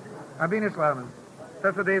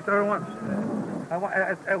 That's what the Yetzer Hara wants. I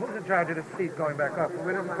was in charge of the seat going back up.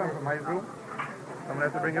 Where does it come from? My room? Someone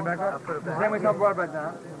has to bring it back up? Then we talk about it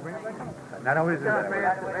down. Bring it back up. Not always is that way.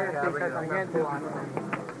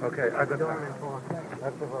 Okay, I got that.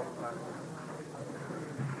 That's the vote.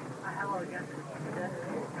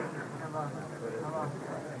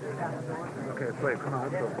 Okay, it's late. Come on,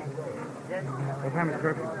 let's go. What time is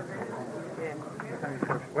curfew?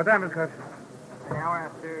 What time is curfew? An hour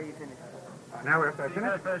after you finish. An hour after I finish? You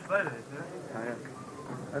gotta finish later, isn't it? Oh, yeah.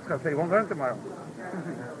 Let's go. So you won't learn tomorrow.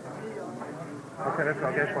 Okay, let's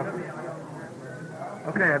go. Guess what?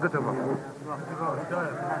 Okay, I got the vote. Go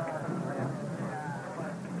ahead.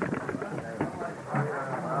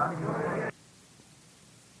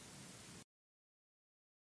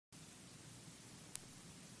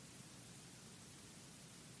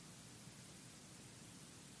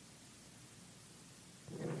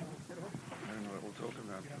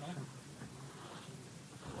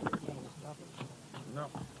 No.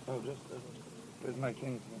 Oh, just where's my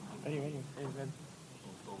things? Anyway,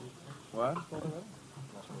 what?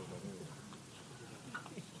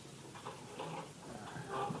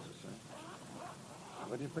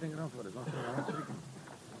 What are you putting it on for? There's nothing I'm not speaking.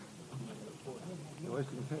 You're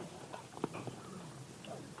wasting tape.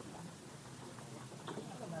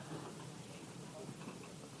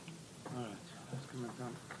 All right, let's come back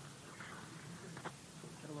down.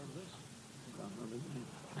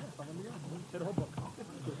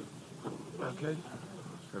 Okay.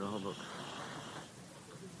 Say the whole book.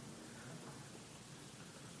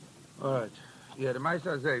 All right. Yeah, the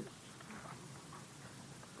Maisa say.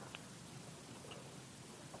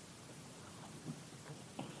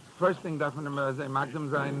 First thing darf man say,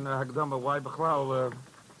 Magdam sein Hagdama, why Bechlal?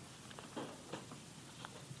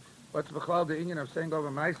 What's Bechlal the Indian of saying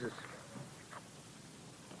over Mises?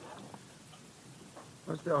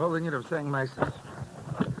 What's the whole Indian of saying Mises?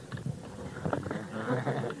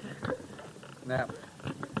 Now,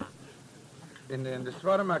 in the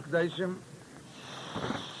Svarim Akdashim,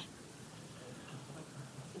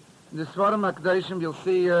 you'll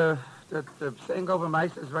see that saying over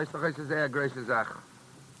Mises, is a great Zach.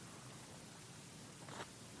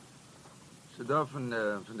 da von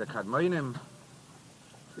der Kadmoinim.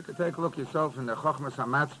 You can take a look yourself in the Chochmas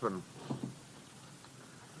HaMatzpon.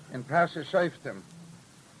 In Pasha Shoftim.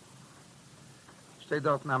 Steht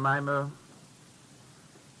dort na Maimer.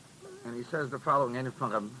 And he says the following, in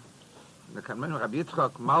from the Kadmoinim Rabbi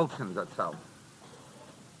Yitzchak Malzin Zatzal.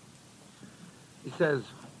 He says,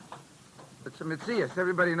 it's a Metzias.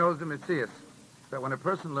 Everybody knows the Metzias. That when a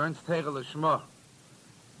person learns Teira L'Shma,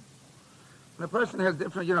 when a person has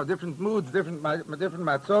different, different moods, different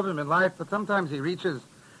matzovim in life, but sometimes he reaches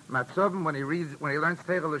matzovim when he learns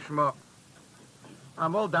Teira L'Shma.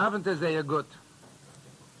 Amol davent is a good.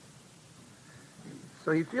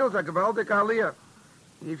 So he feels like a Baldik Aliyah.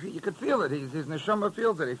 You could feel it. His neshama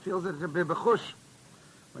feels it. He feels it a bit bechush.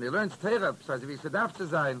 When he learns Teira, besides if he sedaf to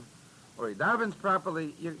sein, or he davens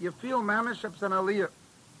properly, you feel mamish ups an Aliyah.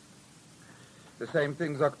 The same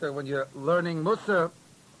thing, Doctor, when you're learning Musa,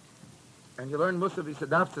 and you learn Musa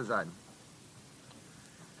v'sedaf to sein.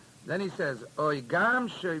 Then he says, Oy gam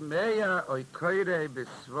shoymeya oy koire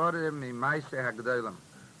b'svorim mimaise hagdolim.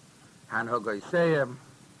 Han hogoyseyem.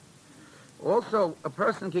 Also, a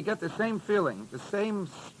person can get the same feeling, the same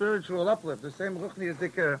spiritual uplift, the same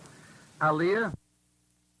ruchniyazik aliyah